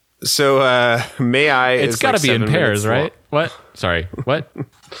 So, May I It's got to be in pairs, right? What? Sorry. What?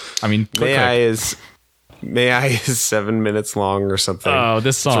 I mean, May I is 7 minutes long or something. Oh,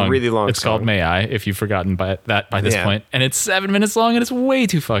 this song. It's a really long It's song. called May I, if you've forgotten by this point. And it's 7 minutes long and it's way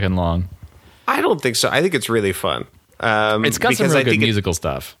too fucking long. I don't think so. I think it's really fun. It's got some real good musical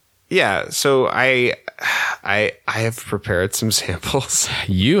stuff. Yeah. So I have prepared some samples.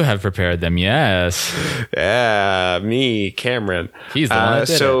 You have prepared them, yes. Yeah, me, Cameron. He's the one that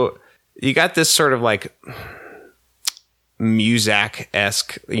did it. You got this sort of like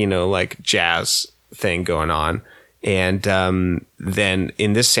Muzak-esque, like jazz thing going on. And then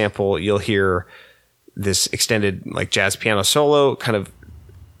in this sample, you'll hear this extended like jazz piano solo kind of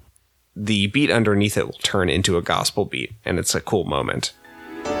the beat underneath it will turn into a gospel beat, and it's a cool moment.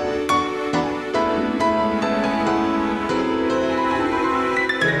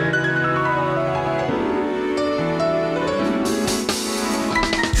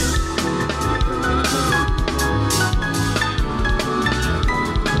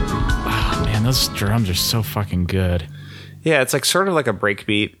 Those drums are so fucking good. Yeah, it's like sort of like a break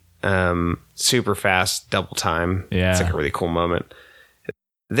beat, super fast, double time. Yeah. It's like a really cool moment.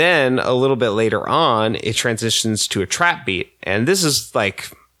 Then a little bit later on, it transitions to a trap beat, and this is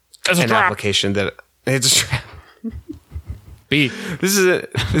like an application that it's a trap beat. This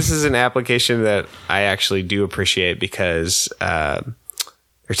is an application that I actually do appreciate because they're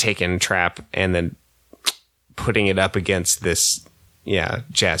taking trap and then putting it up against this. Yeah,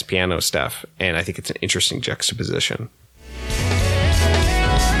 jazz piano stuff. And I think it's an interesting juxtaposition.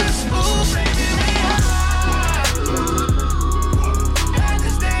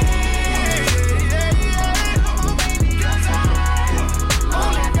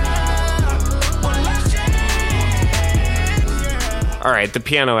 All right, the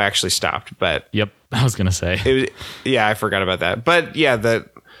piano actually stopped, but... Yep, I was going to say. Yeah, I forgot about that. But yeah, the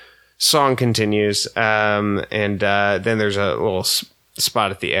song continues, and then there's a little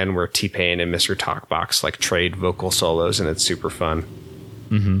spot at the end where T-Pain and Mr. Talkbox like trade vocal solos, and it's super fun.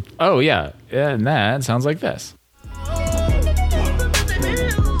 Mm-hmm. Oh yeah, and that sounds like this.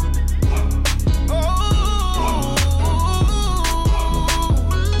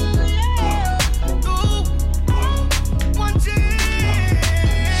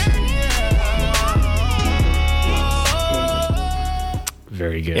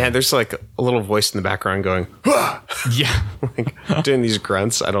 Very good. Yeah, there's like a little voice in the background going, "Wah!" Yeah, like doing these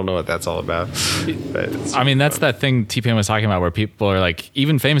grunts. I don't know what that's all about. But I mean, that's that thing T-Pain was talking about where people are like,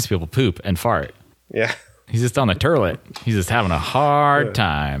 even famous people poop and fart. Yeah. He's just on the toilet. He's just having a hard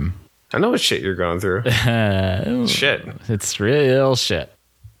time. I know what shit you're going through. Shit. It's real shit.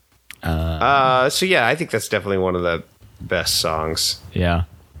 So yeah, I think that's definitely one of the best songs. Yeah.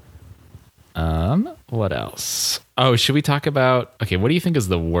 What else? Oh, should we talk about... Okay, what do you think is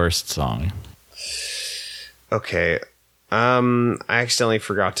the worst song? Okay. I accidentally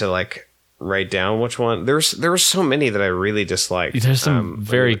forgot to like write down which one. There were so many that I really disliked. There's some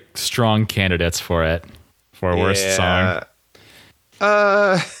very strong candidates for it. For a worst song.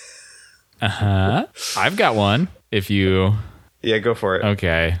 I've got one. If you... Yeah, go for it.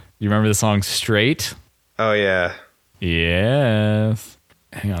 Okay. You remember the song Straight? Oh, yeah. Yes.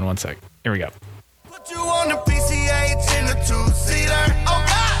 Hang on one sec. Here we go. Put you on the PCH in a two-seater. Oh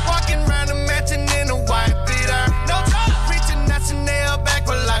God, walking around the mansion in a white beater. No job, reaching out your nail back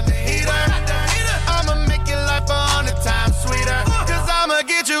for like the heater. I'ma make your life 100 times sweeter. Cause I'ma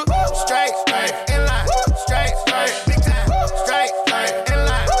get you straight, in line, straight, big time, straight, in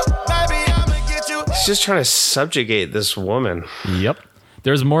line. Baby, I'ma get you. He's just trying to subjugate this woman. Yep.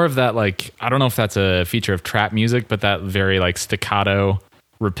 There's more of that, like, I don't know if that's a feature of trap music, but that very like staccato,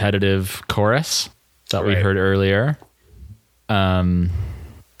 repetitive chorus that we heard earlier.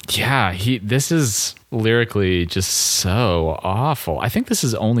 Yeah, this is lyrically just so awful. I think this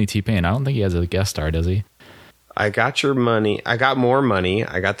is only T-Pain. I don't think he has a guest star, does he? I got your money. I got more money.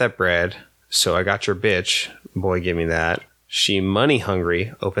 I got that bread. So I got your bitch. Boy, give me that. She money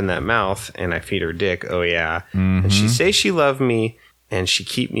hungry. Open that mouth and I feed her dick. Oh yeah. Mm-hmm. And she say she love me and she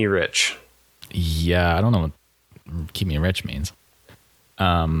keep me rich. Yeah, I don't know what keep me rich means.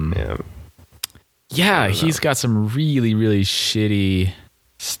 Yeah, he's got some really, really shitty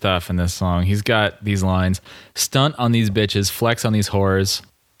stuff in this song. He's got these lines: stunt on these bitches, flex on these whores,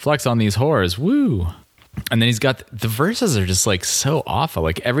 flex on these whores, woo. And then he's got the verses are just like so awful.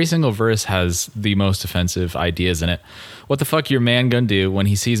 Like every single verse has the most offensive ideas in it. What the fuck your man gonna do when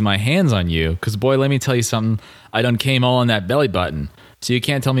he sees my hands on you? Cause boy, let me tell you something. I done came all on that belly button. So you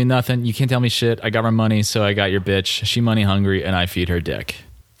can't tell me nothing. You can't tell me shit. I got my money, so I got your bitch. She money hungry, and I feed her dick.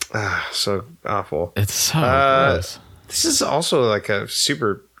 So awful. It's so gross. This is also like a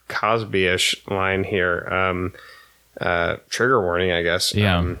super Cosby-ish line here. Trigger warning, I guess.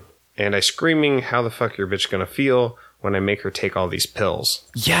 Yeah. And I screaming, how the fuck your bitch gonna feel when I make her take all these pills?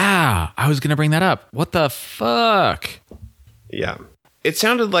 Yeah, I was gonna bring that up. What the fuck? Yeah. It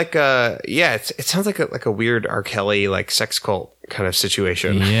sounded like it sounds like a weird R. Kelly like sex cult kind of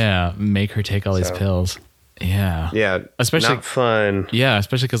situation. Yeah, make her take all these pills. Yeah. Yeah. Especially not fun. Yeah,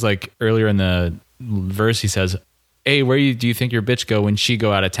 especially because like earlier in the verse he says, "Hey, where do you think your bitch go when she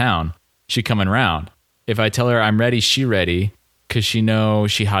go out of town? She coming round. If I tell her I'm ready, she ready, cause she know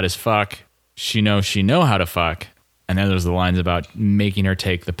she hot as fuck. She know how to fuck." And then there's the lines about making her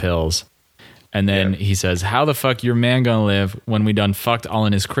take the pills. And then he says, how the fuck your man gonna live when we done fucked all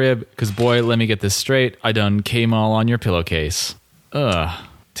in his crib? Because, boy, let me get this straight. I done came all on your pillowcase. Ugh,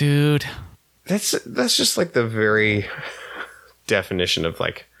 dude. That's just like the very definition of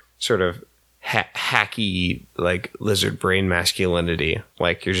like sort of hacky, like lizard brain masculinity.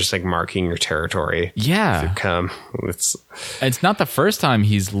 Like you're just like marking your territory. Yeah. It's not the first time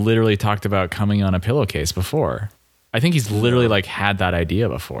he's literally talked about coming on a pillowcase before. I think he's literally like had that idea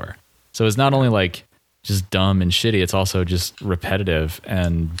before. So it's not only like just dumb and shitty, it's also just repetitive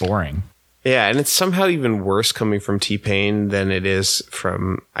and boring. Yeah, and it's somehow even worse coming from T-Pain than it is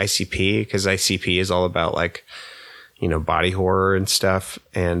from ICP, because ICP is all about like, you know, body horror and stuff,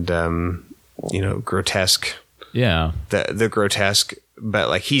 and you know, grotesque. Yeah, the grotesque, but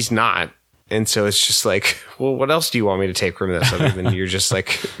like he's not, and so it's just like, well, what else do you want me to take from this other than you're just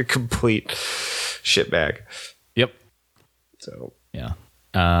like a complete shitbag? Yep. So yeah.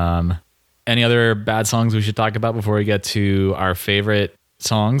 Any other bad songs we should talk about before we get to our favorite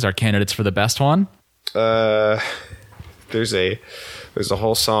songs, our candidates for the best one? There's a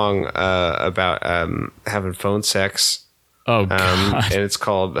whole song about having phone sex. Oh God. And it's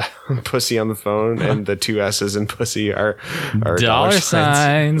called Pussy on the Phone, and the two S's in pussy are dollar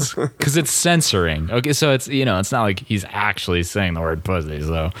signs, because it's censoring. Okay, so it's, you know, it's not like he's actually saying the word pussy,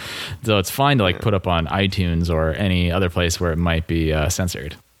 so it's fine to like put up on iTunes or any other place where it might be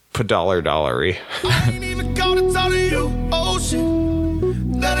censored. Dollary. I ain't even gonna talk to you. Oh shit,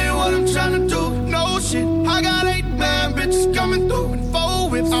 that ain't what I'm trying to do. No shit, I got 8 man bitches coming through in 4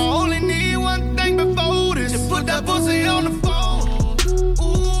 whips. I only need one thing before this. Just put that pussy on the phone.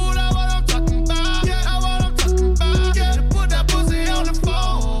 Ooh, that's what I'm talking about. Yeah, that's what I'm talking about. Yeah, just put that pussy on the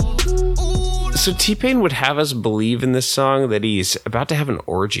phone. Ooh, so T-Pain would have us believe in this song that he's about to have an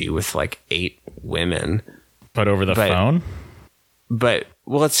orgy with like 8 women, but over the phone. But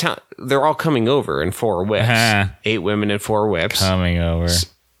well, they're all coming over in 4 whips. 8 women in 4 whips coming over.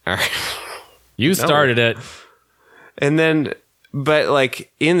 You started it. And then, but like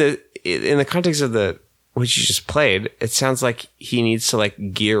in the context of what you just played, it sounds like he needs to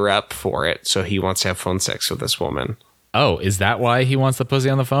like gear up for it. So he wants to have phone sex with this woman. Oh, is that why he wants the pussy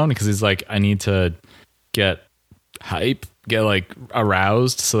on the phone? Because he's like, I need to get hype, get like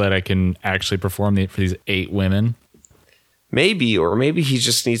aroused so that I can actually perform for these 8 women. Maybe, or maybe he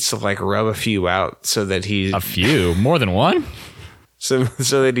just needs to like rub a few out so that a few, more than one, so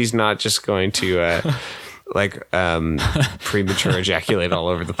that he's not just going to premature ejaculate all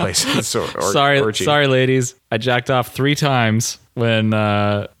over the place. Sorry, ladies, I jacked off 3 times when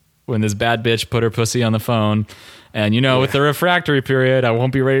this bad bitch put her pussy on the phone, and with the refractory period, I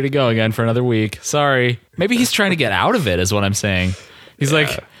won't be ready to go again for another week. Sorry. Maybe he's trying to get out of it, is what I'm saying. He's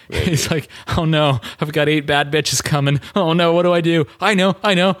like. Maybe. He's like, oh no, I've got 8 bad bitches coming. Oh no, what do I do? I know.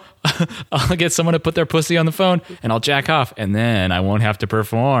 I'll get someone to put their pussy on the phone and I'll jack off and then I won't have to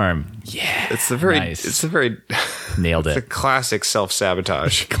perform. Yeah. It's the very nailed it. It's a classic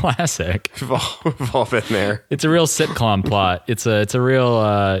self-sabotage. Classic. We've all been there. It's a real sitcom plot. It's a real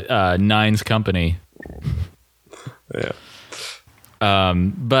Nines Company. Yeah.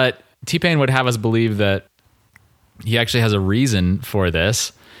 But T-Pain would have us believe that he actually has a reason for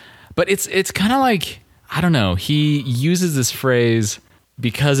this. But it's kind of like, I don't know, he uses this phrase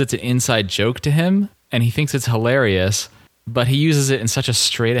because it's an inside joke to him, and he thinks it's hilarious, but he uses it in such a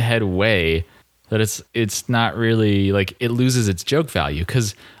straight-ahead way that it's not really, like, it loses its joke value.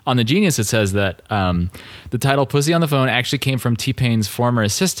 Because on The Genius, it says that the title Pussy on the Phone actually came from T-Pain's former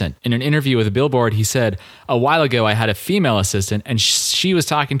assistant. In an interview with Billboard, he said, a while ago, I had a female assistant, and she was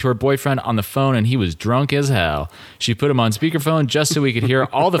talking to her boyfriend on the phone, and he was drunk as hell. She put him on speakerphone just so we could hear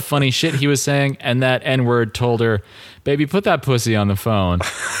all the funny shit he was saying, and that N-word told her, baby, put that pussy on the phone.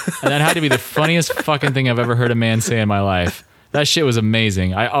 And that had to be the funniest fucking thing I've ever heard a man say in my life. That shit was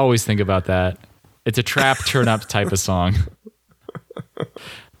amazing. I always think about that. It's a trap turn up type of song.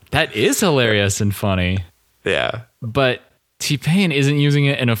 That is hilarious and funny. Yeah. But T-Pain isn't using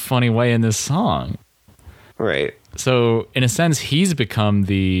it in a funny way in this song. Right. So in a sense, he's become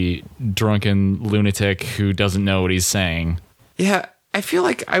the drunken lunatic who doesn't know what he's saying. Yeah. I feel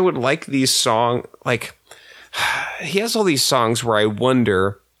like I would like these songs. Like, he has all these songs where I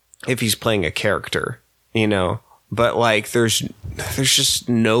wonder if he's playing a character, but like there's just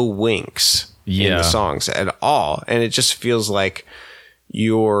no winks. In the songs at all, and it just feels like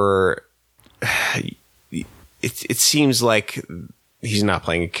it seems like he's not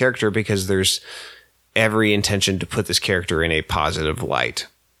playing a character because there's every intention to put this character in a positive light,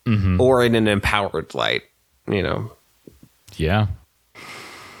 or in an empowered light, Yeah.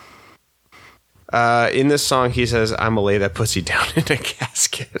 In this song, he says, "I'm gonna lay that pussy down in a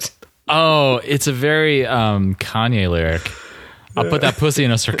casket." Oh, it's a very Kanye lyric. I'll put that pussy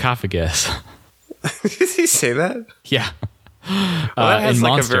in a sarcophagus. Did he say that? Yeah. Well, that has in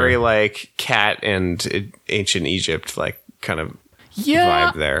like Monster. a very like cat and ancient Egypt like kind of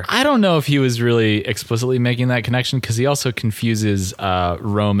Yeah, vibe there. I don't know if he was really explicitly making that connection because he also confuses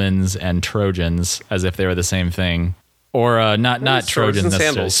Romans and Trojans as if they were the same thing. Or not it's Trojans Trojans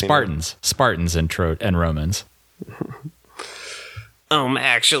necessarily, sandals, Spartans and Romans.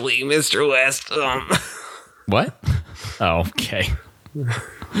 Actually, Mr. West, What? Oh, okay.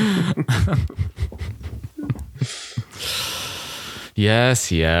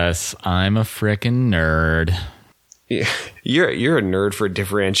 Yes, I'm a frickin' nerd. Yeah, you're a nerd for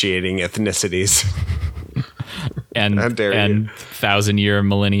differentiating ethnicities. And How dare you. 1,000-year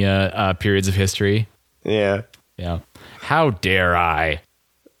millennia periods of history. Yeah. Yeah. How dare I?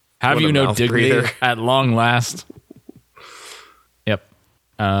 Have What you a no mouth dignity breather. at long last? Yep.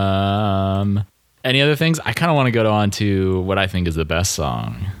 Any other things? I kind of want to go on to what I think is the best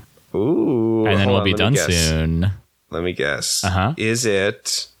song. Ooh. And then hold we'll on, be let me done guess. soon. Let me guess. Uh-huh. Is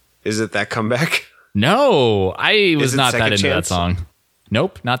it that comeback? No, I was it not that Second into that Chance? song.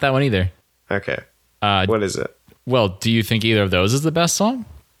 Nope, not that one either. Okay. Uh, What is it? Well, do you think either of those is the best song?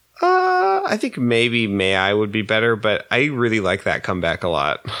 I think maybe May I would be better, but I really like that comeback a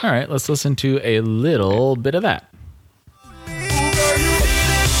lot. All right, let's listen to a little bit of that.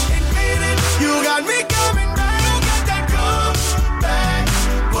 You got me coming back. You got that comeback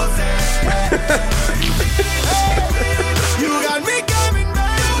pussy. You got me coming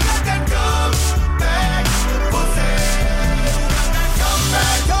back. You got that comeback pussy. Come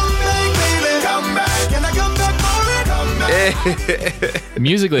back, baby. Come back. Can I come back for it? Come back.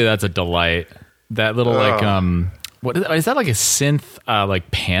 Musically, that's a delight. That little like what is that, like a synth like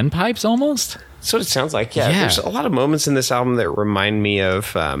panpipes almost? That's what it sounds like. Yeah, Yeah. there's a lot of moments in this album that remind me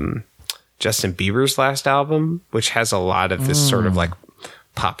of Justin Bieber's last album, which has a lot of this sort of like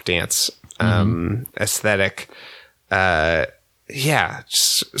pop dance aesthetic.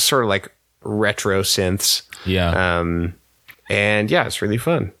 Just sort of like retro synths. Yeah. And yeah, it's really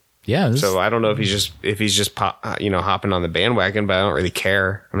fun. Yeah. this- So I don't know if he's just hopping on the bandwagon, but I don't really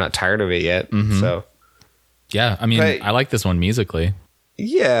care. I'm not tired of it yet. So yeah, I mean, but- I like this one musically.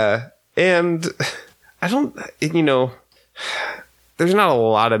 yeah, and I don't, there's not a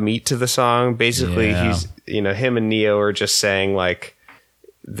lot of meat to the song. Basically, Yeah. he's him and Neo are just saying like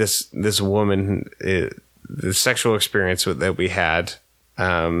this woman, the sexual experience that we had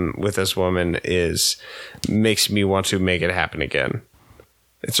with this woman makes me want to make it happen again.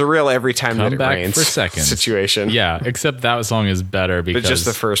 It's a real every time Come that it back rains for seconds. situation. Yeah, except that song is better But because just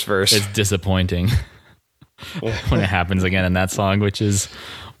the first verse. it's disappointing when it happens again in that song, which is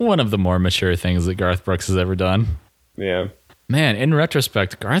one of the more mature things that Garth Brooks has ever done. Yeah. Man, in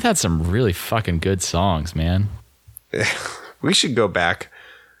retrospect, Garth had some really fucking good songs, man. We should go back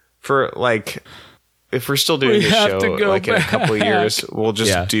for like, if we're still doing We this have show, to go like in a couple of back. years, we'll just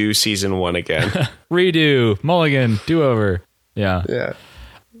Yeah. do season 1 again. Redo, mulligan, do-over. Yeah. Yeah.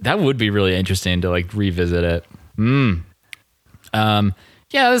 That would be really interesting to like revisit it.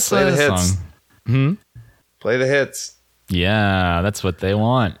 Yeah, this Play the hits. song. Play the hits. Yeah, that's what they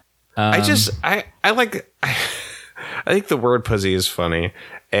want. I think the word pussy is funny.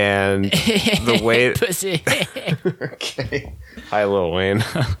 And the way. Pussy. Okay. Hi, Lil Wayne.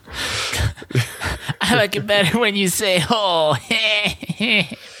 I like it better when you say "oh."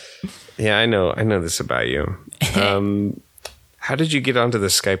 Yeah, I know this about you. How did you get onto the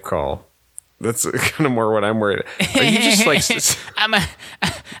Skype call? That's kind of more what I'm worried. Are you just like I'm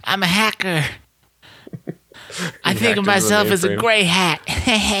a hacker. I think hacked of into the myself as a mainframe? gray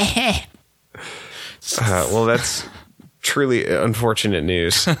hat. well, that's truly unfortunate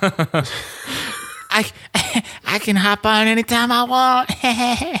news. I can hop on anytime I want.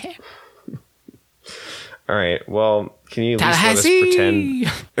 All right. Well, can you at least let us pretend?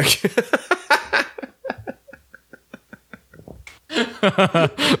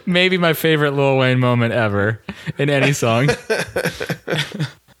 Maybe my favorite Lil Wayne moment ever in any song.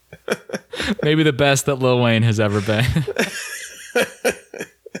 Maybe the best that Lil Wayne has ever been.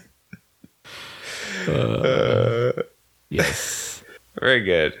 Yes. Very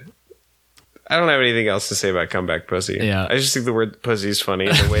good. I don't have anything else to say about Comeback Pussy. Yeah. I just think the word pussy is funny.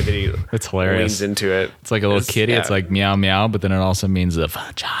 The way that he It's hilarious. leans into it. It's like a little kitty. yeah. It's like meow meow, but then it also means the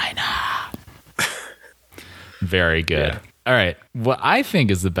vagina. Very good. Yeah. All right. What I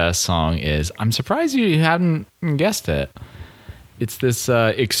think is the best song is, I'm surprised you hadn't guessed it. It's this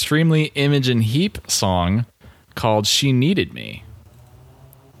extremely Imogen Heap song called She Needed Me.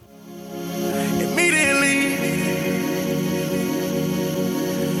 Immediately,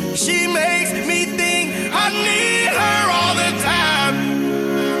 she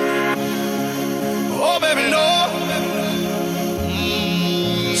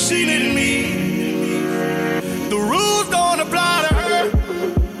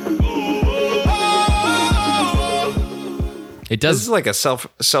It This does. is like a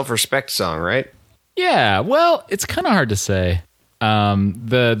self-respect song, right? Yeah, well, it's kind of hard to say.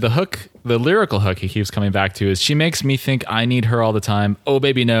 The hook, the lyrical hook he keeps coming back to is, she makes me think I need her all the time. Oh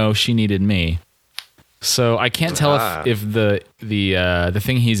baby, no, she needed me. So I can't tell if the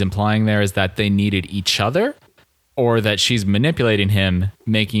thing he's implying there is that they needed each other, or that she's manipulating him,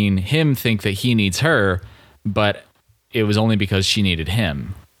 making him think that he needs her, but it was only because she needed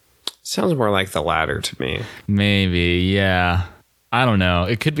him. Sounds more like the latter to me. Maybe, yeah. I don't know.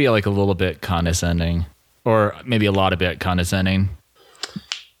 It could be like a little bit condescending, or maybe a lot of bit condescending.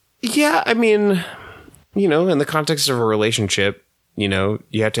 Yeah, I mean, you know, in the context of a relationship, you know,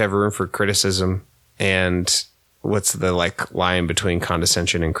 you have to have room for criticism. And what's the like line between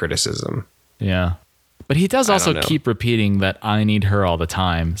condescension and criticism? Yeah. But he does also know. keep repeating that I need her all the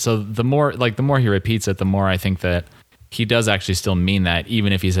time. So the more he repeats it, the more I think that he does actually still mean that,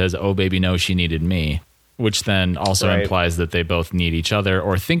 even if he says, oh baby, no, she needed me, which then also Right. implies that they both need each other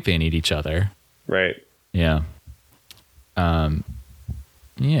or think they need each other. Right. Yeah.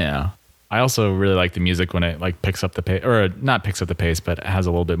 Yeah. I also really like the music when it like picks up the pace, or not picks up the pace, but it has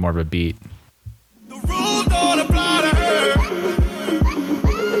a little bit more of a beat. The rules don't apply to her.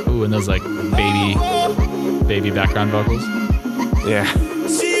 Ooh, and those like baby background vocals. Yeah.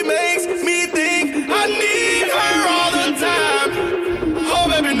 She makes me think I need her all the time. Oh,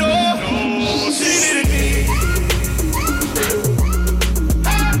 baby, no, she needed me.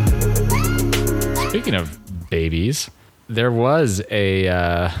 Speaking of babies, there was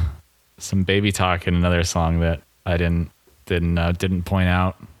some baby talk in another song that I didn't point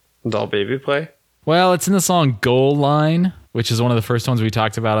out. Doll Baby Play? Well, it's in the song Goal Line, which is one of the first ones we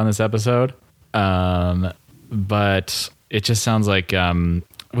talked about on this episode. But it just sounds like,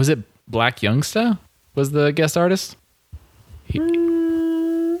 was it Black Youngsta was the guest artist?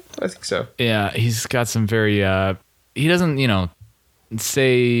 I think so. Yeah, he's got some very, he doesn't,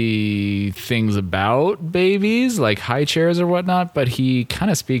 say things about babies like high chairs or whatnot, but he kind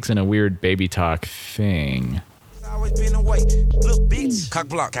of speaks in a weird baby talk thing. Always been away. Look, bitch. Cock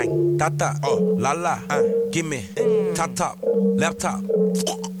block. Gang. Da da. Oh, la la. Give me. Top top. Laptop.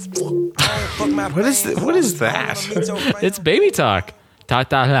 What is that? It's baby talk. Ta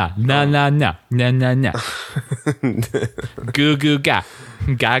ta la. Na na na. Na na na. Goo goo ga.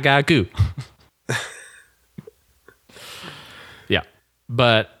 Ga ga goo. Yeah.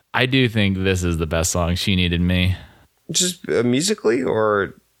 But I do think this is the best song, She Needed Me. Just musically,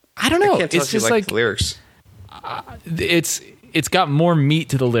 or I don't know. I can't tell It's if you just like like the lyrics. it's got more meat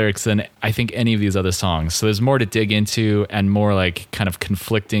to the lyrics than I think any of these other songs. So there's more to dig into and more like kind of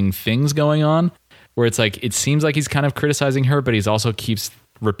conflicting things going on, where it's like it seems like he's kind of criticizing her, but he's also keeps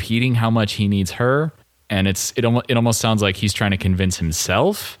repeating how much he needs her, and it almost sounds like he's trying to convince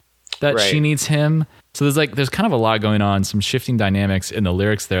himself that Right. she needs him. So there's kind of a lot going on, some shifting dynamics in the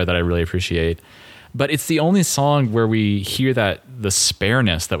lyrics there that I really appreciate. But it's the only song where we hear that the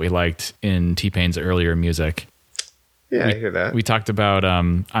spareness that we liked in T-Pain's earlier music. Yeah, I hear that. We talked about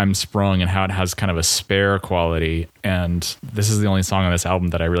I'm Sprung and how it has kind of a spare quality, and this is the only song on this album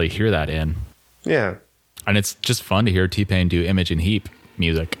that I really hear that in. Yeah. And it's just fun to hear T-Pain do Image and Heap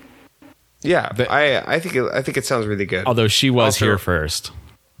music. Yeah, I think it sounds really good. Although she was Also- here first.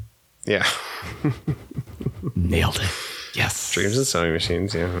 Yeah. Nailed it. Yes. Dreams and sewing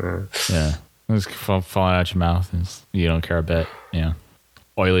machines, yeah. Yeah. It was falling out your mouth. And you don't care a bit. Yeah.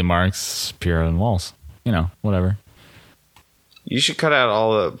 Oily marks, pure on walls. Whatever. You should cut out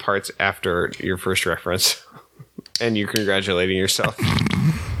all the parts after your first reference. And you're congratulating yourself.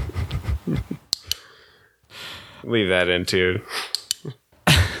 Leave that in too.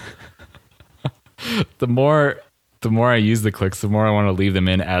 The more I use the clicks, the more I want to leave them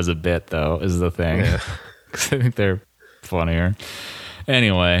in as a bit, though, is the thing. Yeah. 'Cause I think they're funnier.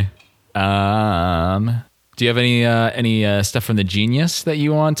 Anyway, do you have any stuff from the Genius that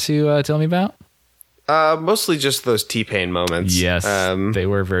you want to tell me about? Mostly just those T-Pain moments. Yes, they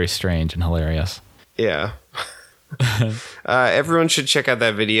were very strange and hilarious. Yeah. Everyone should check out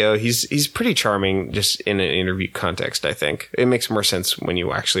that video. He's pretty charming just in an interview context, I think. It makes more sense when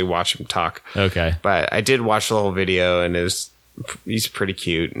you actually watch him talk. Okay. But I did watch the whole video, and he's pretty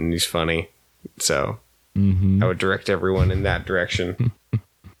cute and he's funny. So I would direct everyone in that direction.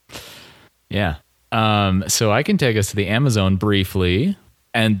 Yeah. So I can take us to the Amazon briefly.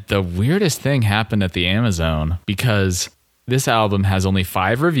 And the weirdest thing happened at the Amazon, because this album has only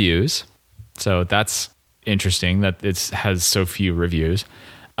 5 reviews. So that's interesting that it has so few reviews.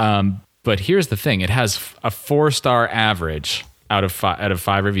 But here's the thing. It has a 4-star average out of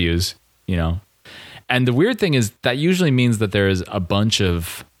 5 reviews, And the weird thing is that usually means that there is a bunch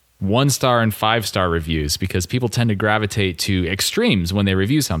of 1-star and 5-star reviews, because people tend to gravitate to extremes when they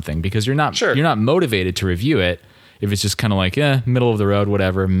review something, because you're not motivated to review it if it's just kind of like, middle of the road,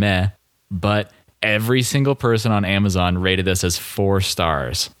 whatever, meh. But every single person on Amazon rated this as 4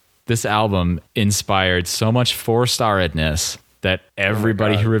 stars. This album inspired so much 4-starredness that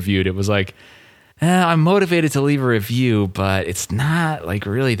everybody who reviewed it was like, I'm motivated to leave a review, but it's not like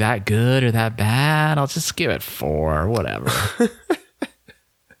really that good or that bad. I'll just give it 4, whatever.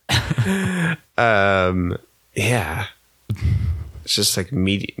 Yeah. It's just like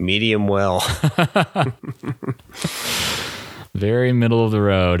medium well. Very middle of the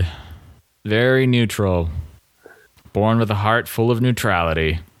road. Very neutral. Born with a heart full of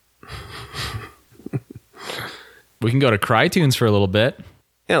neutrality. We can go to CryTunes for a little bit.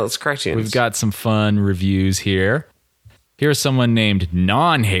 Yeah, let's CryTunes. We've got some fun reviews here. Here's someone named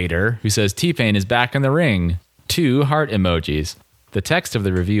Non-Hater who says T-Pain is back in the ring. 2 heart emojis. The text of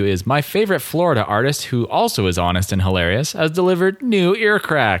the review is, my favorite Florida artist, who also is honest and hilarious, has delivered new ear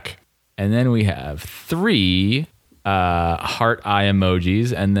crack. And then we have 3 heart eye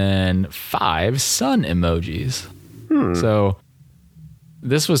emojis and then 5 sun emojis. So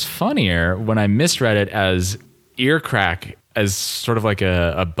this was funnier when I misread it as ear crack, as sort of like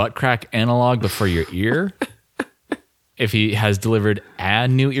a butt crack analog before your ear. If he has delivered a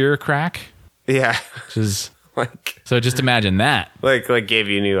new ear crack. Yeah. Which is... Like, so just imagine that. Like gave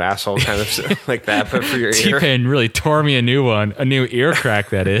you a new asshole kind of like that, but for your ear. T-Pain really tore me a new one, a new ear crack,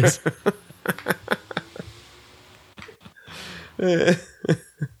 that is.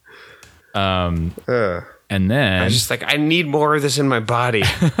 And then I was just like, I need more of this in my body.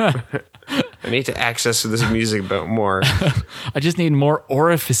 I need to access this music a bit more. I just need more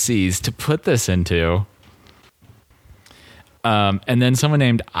orifices to put this into. And then someone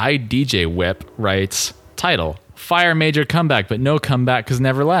named iDJ Whip writes, title, Fire major comeback, but no comeback because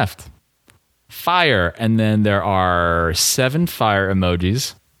never left. Fire. And then there are 7 fire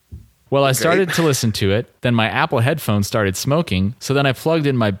emojis. Well, I started to listen to it. Then my Apple headphones started smoking. So then I plugged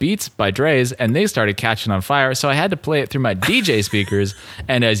in my Beats by Dre's and they started catching on fire. So I had to play it through my DJ speakers.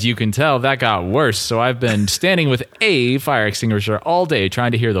 And as you can tell, that got worse. So I've been standing with a fire extinguisher all day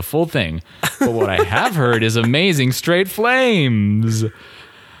trying to hear the full thing. But what I have heard is amazing straight flames.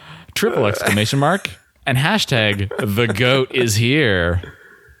 Triple exclamation mark. And hashtag the GOAT is here.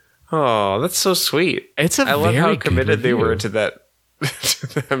 Oh, that's so sweet. I love how committed they were to that.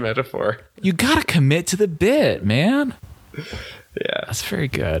 To that metaphor. You gotta commit to the bit, man. Yeah. That's very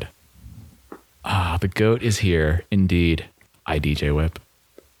good. The GOAT is here, indeed. iDJ Whip.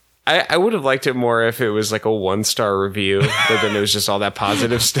 I would have liked it more if it was like a 1-star review, but then it was just all that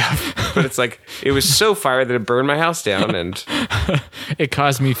positive stuff. But it's like, it was so fire that it burned my house down, and it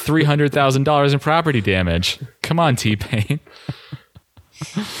caused me $300,000 in property damage. Come on, T-Pain.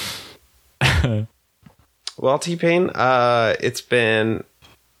 Well, T-Pain, it's been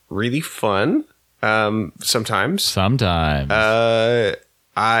really fun. Sometimes. I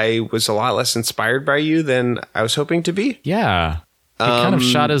was a lot less inspired by you than I was hoping to be. Yeah. He kind of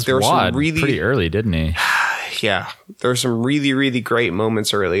shot his wad pretty early, didn't he? Yeah. There were some really, really great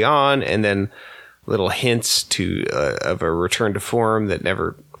moments early on, and then little hints of a return to form that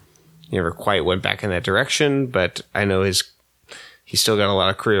never quite went back in that direction. But I know he's still got a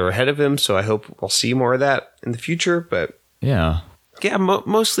lot of career ahead of him, so I hope we'll see more of that in the future. But yeah,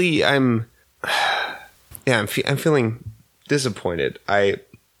 mostly I'm feeling disappointed. I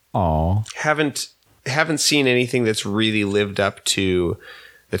haven't seen anything that's really lived up to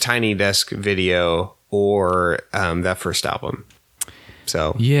the Tiny Desk video or that first album.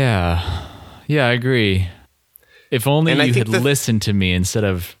 So yeah, I agree. If only you had listened to me instead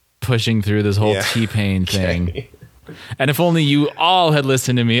of pushing through this whole T-Pain thing. Okay. And if only you all had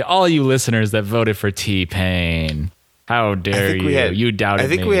listened to me, all you listeners that voted for T-Pain. How dare you? You doubted me. I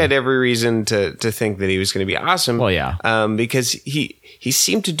think we had every reason to think that he was going to be awesome. Well, yeah. Because he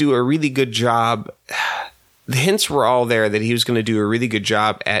seemed to do a really good job. The hints were all there that he was going to do a really good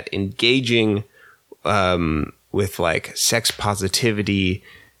job at engaging with like sex positivity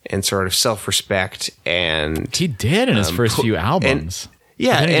and sort of self-respect. And he did in his first few albums.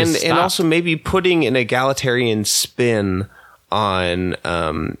 And also maybe putting an egalitarian spin on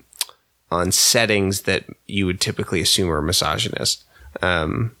settings that you would typically assume are misogynist.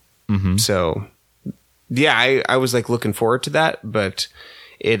 So, yeah, I was like looking forward to that, but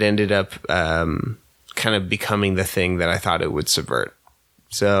it ended up kind of becoming the thing that I thought it would subvert.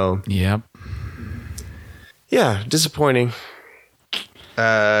 So, yep. Yeah, disappointing.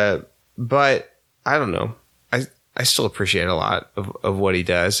 But I don't know. I still appreciate a lot of what he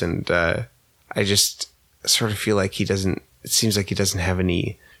does, and I just sort of feel like it seems like he doesn't have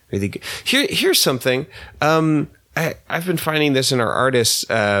any really good. Here's something. I've been finding this in our artists,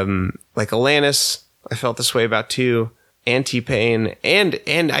 like Alanis. I felt this way about too, and T-Pain and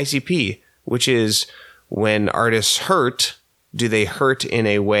ICP, which is when artists hurt, do they hurt in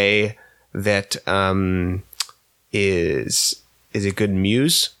a way that is a good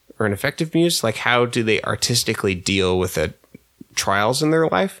muse or an effective muse? Like, how do they artistically deal with the trials in their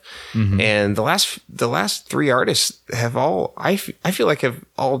life? And the last three artists have all, I feel like, have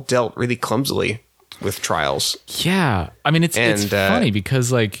all dealt really clumsily with trials. Yeah. I mean, it's funny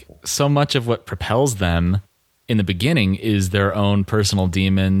because like so much of what propels them in the beginning is their own personal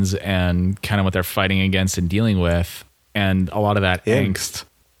demons and kind of what they're fighting against and dealing with. And a lot of that angst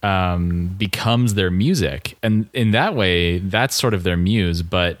becomes their music. And in that way, that's sort of their muse.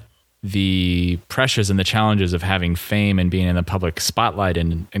 But the pressures and the challenges of having fame and being in the public spotlight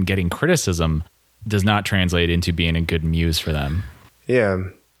and getting criticism does not translate into being a good muse for them. Yeah.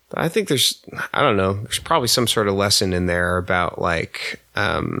 I think there's probably some sort of lesson in there about like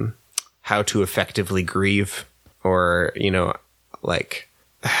how to effectively grieve, or, you know, like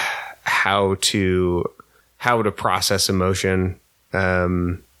how to process emotion.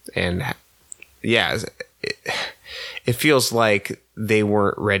 And yeah, it feels like they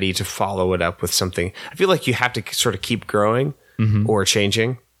weren't ready to follow it up with something. I feel like you have to sort of keep growing or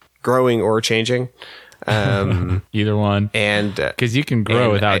changing. Either one. And because you can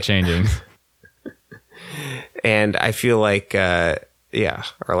grow without changing. And I feel like, our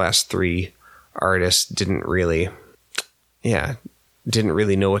last three artists didn't really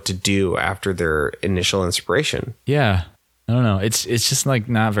know what to do after their initial inspiration. Yeah. I don't know. It's just like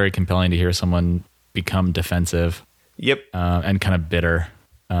not very compelling to hear someone become defensive. Yep. And kind of bitter.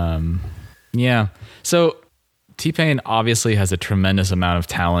 Yeah. So T-Pain obviously has a tremendous amount of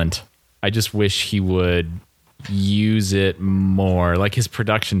talent. I just wish he would use it more. Like his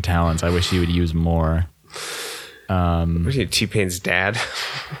production talents, I wish he would use more. T-Pain's dad.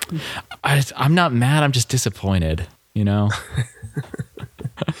 I'm not mad. I'm just disappointed, you know?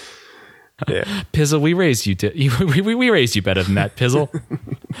 Yeah. Pizzle, we raised you. We raised you better than that, Pizzle.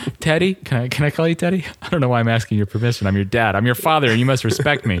 Teddy, can I call you Teddy? I don't know why I'm asking your permission. I'm your dad. I'm your father, and you must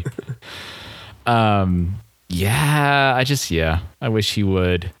respect me. Yeah. I wish he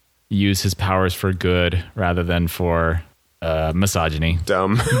would use his powers for good rather than for misogyny.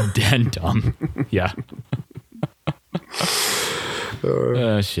 Dumb. And dumb. Yeah.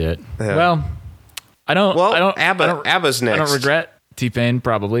 Shit. Yeah. Well, ABBA's next. I don't regret T-Pain,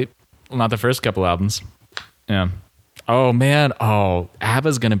 probably. Well, not the first couple albums. Yeah. Oh, man. Oh,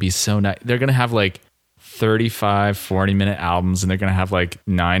 ABBA's going to be so nice. They're going to have like 35, 40-minute albums, and they're going to have like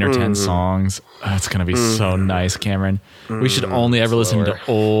 9 or 10 songs. Oh, it's going to be so nice, Cameron. We should only ever listen to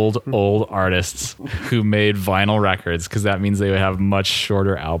old artists who made vinyl records, because that means they would have much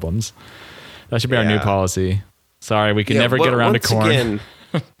shorter albums. That should be our new policy. Sorry, we can never get around to Korn.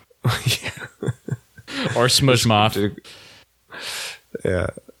 Or Smush Moth. Yeah.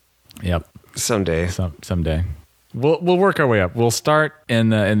 Yep. Someday. Someday. We'll work our way up. We'll start in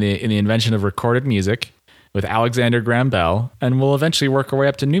the invention of recorded music with Alexander Graham Bell, and we'll eventually work our way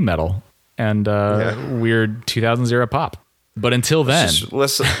up to new metal and weird 2000s era pop. But until then,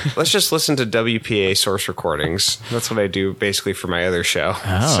 let's just listen to WPA source recordings. That's what I do basically for my other show.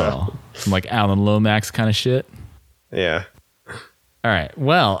 Oh, some like Alan Lomax kind of shit. Yeah. All right.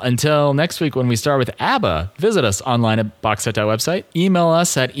 Well, until next week when we start with ABBA, visit us online at boxset.website. Email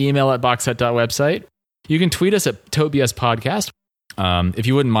us at email@boxset.website. You can tweet us at TobyS Podcast. If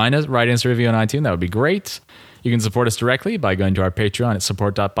you wouldn't mind writing us a review on iTunes, that would be great. You can support us directly by going to our Patreon at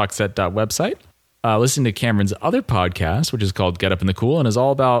support.boxset.website. Listen to Cameron's other podcast, which is called Get Up in the Cool, and is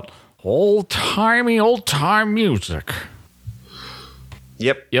all about old-time music.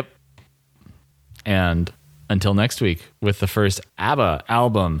 Yep. And until next week, with the first ABBA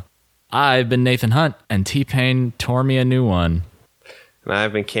album, I've been Nathan Hunt, and T-Pain tore me a new one. And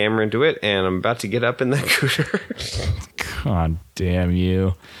I've been Cameron DeWitt, and I'm about to get up in that cooter. God damn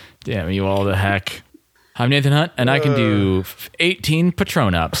you. Damn you all to heck. I'm Nathan Hunt, and I can do 18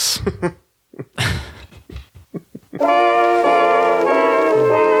 Patron-ups.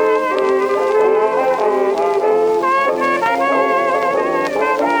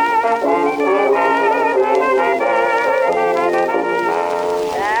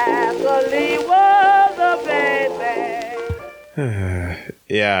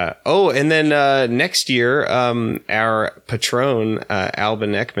 Yeah. Oh, and then next year, our patron,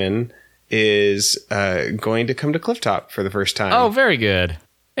 Alban Ekman, is going to come to Clifftop for the first time. Oh, very good.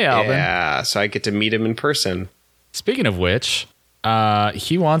 Hey, Alban. Yeah, so I get to meet him in person. Speaking of which,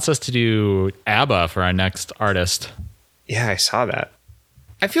 he wants us to do ABBA for our next artist. Yeah, I saw that.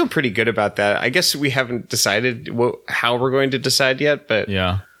 I feel pretty good about that. I guess we haven't decided how we're going to decide yet, but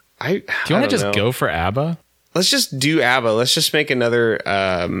Yeah. do Do you want to just go for ABBA? Let's just do ABBA. Let's just make another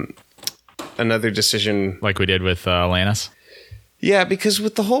decision. Like we did with Alanis? Yeah, because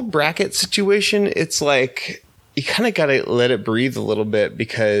with the whole bracket situation, it's like you kind of got to let it breathe a little bit,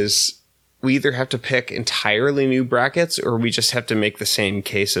 because we either have to pick entirely new brackets or we just have to make the same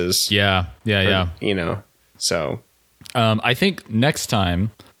cases. Yeah. You know, so. I think next time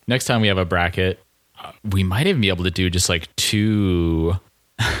we have a bracket, we might even be able to do just like 2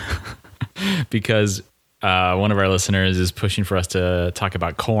 because one of our listeners is pushing for us to talk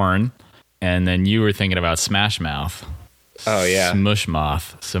about Korn, and then you were thinking about Smash Mouth. Oh, yeah. Smush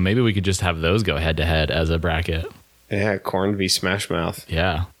Moth. So maybe we could just have those go head to head as a bracket. Yeah, Korn v Smash Mouth.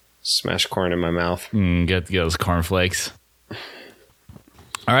 Yeah. Smash corn in my mouth. Get those cornflakes.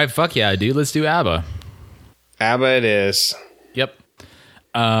 All right, fuck yeah, dude. Let's do ABBA. ABBA it is. Yep.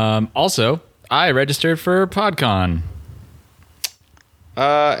 Also, I registered for PodCon.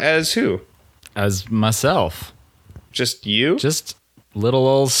 As who? As myself. Just you? Just little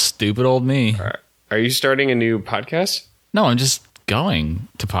old stupid old me. Are you starting a new podcast? No, I'm just going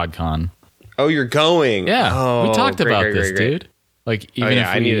to PodCon. Oh, you're going. Yeah. Oh, we talked great, about great, this, great, great. dude. Like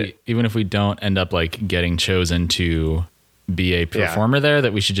even if we don't end up like getting chosen to be a performer there,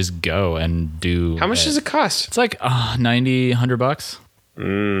 that we should just go and do. How much does it cost? It's like $90,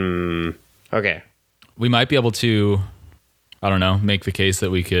 $100. Okay. We might be able to, I don't know, make the case that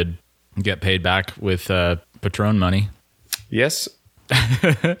we could get paid back with Patron money. Yes.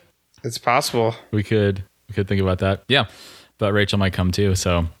 It's possible. We could think about that. Yeah. But Rachel might come too.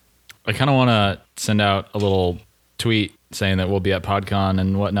 So I kind of want to send out a little tweet saying that we'll be at PodCon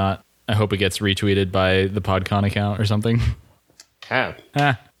and whatnot. I hope it gets retweeted by the PodCon account or something.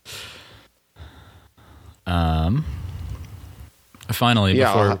 Finally,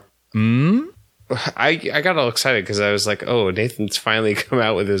 before... I got all excited because I was like, oh, Nathan's finally come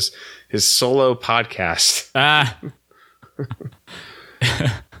out with his solo podcast.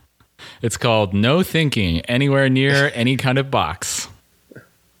 It's called No Thinking Anywhere Near Any Kind of Box.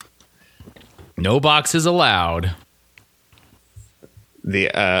 No boxes allowed.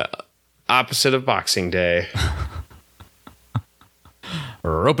 The opposite of Boxing Day.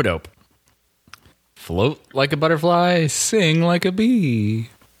 Rope-a-dope. Float like a butterfly, sing like a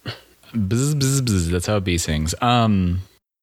bee. Bzz, bzz, bzz. That's how a bee sings.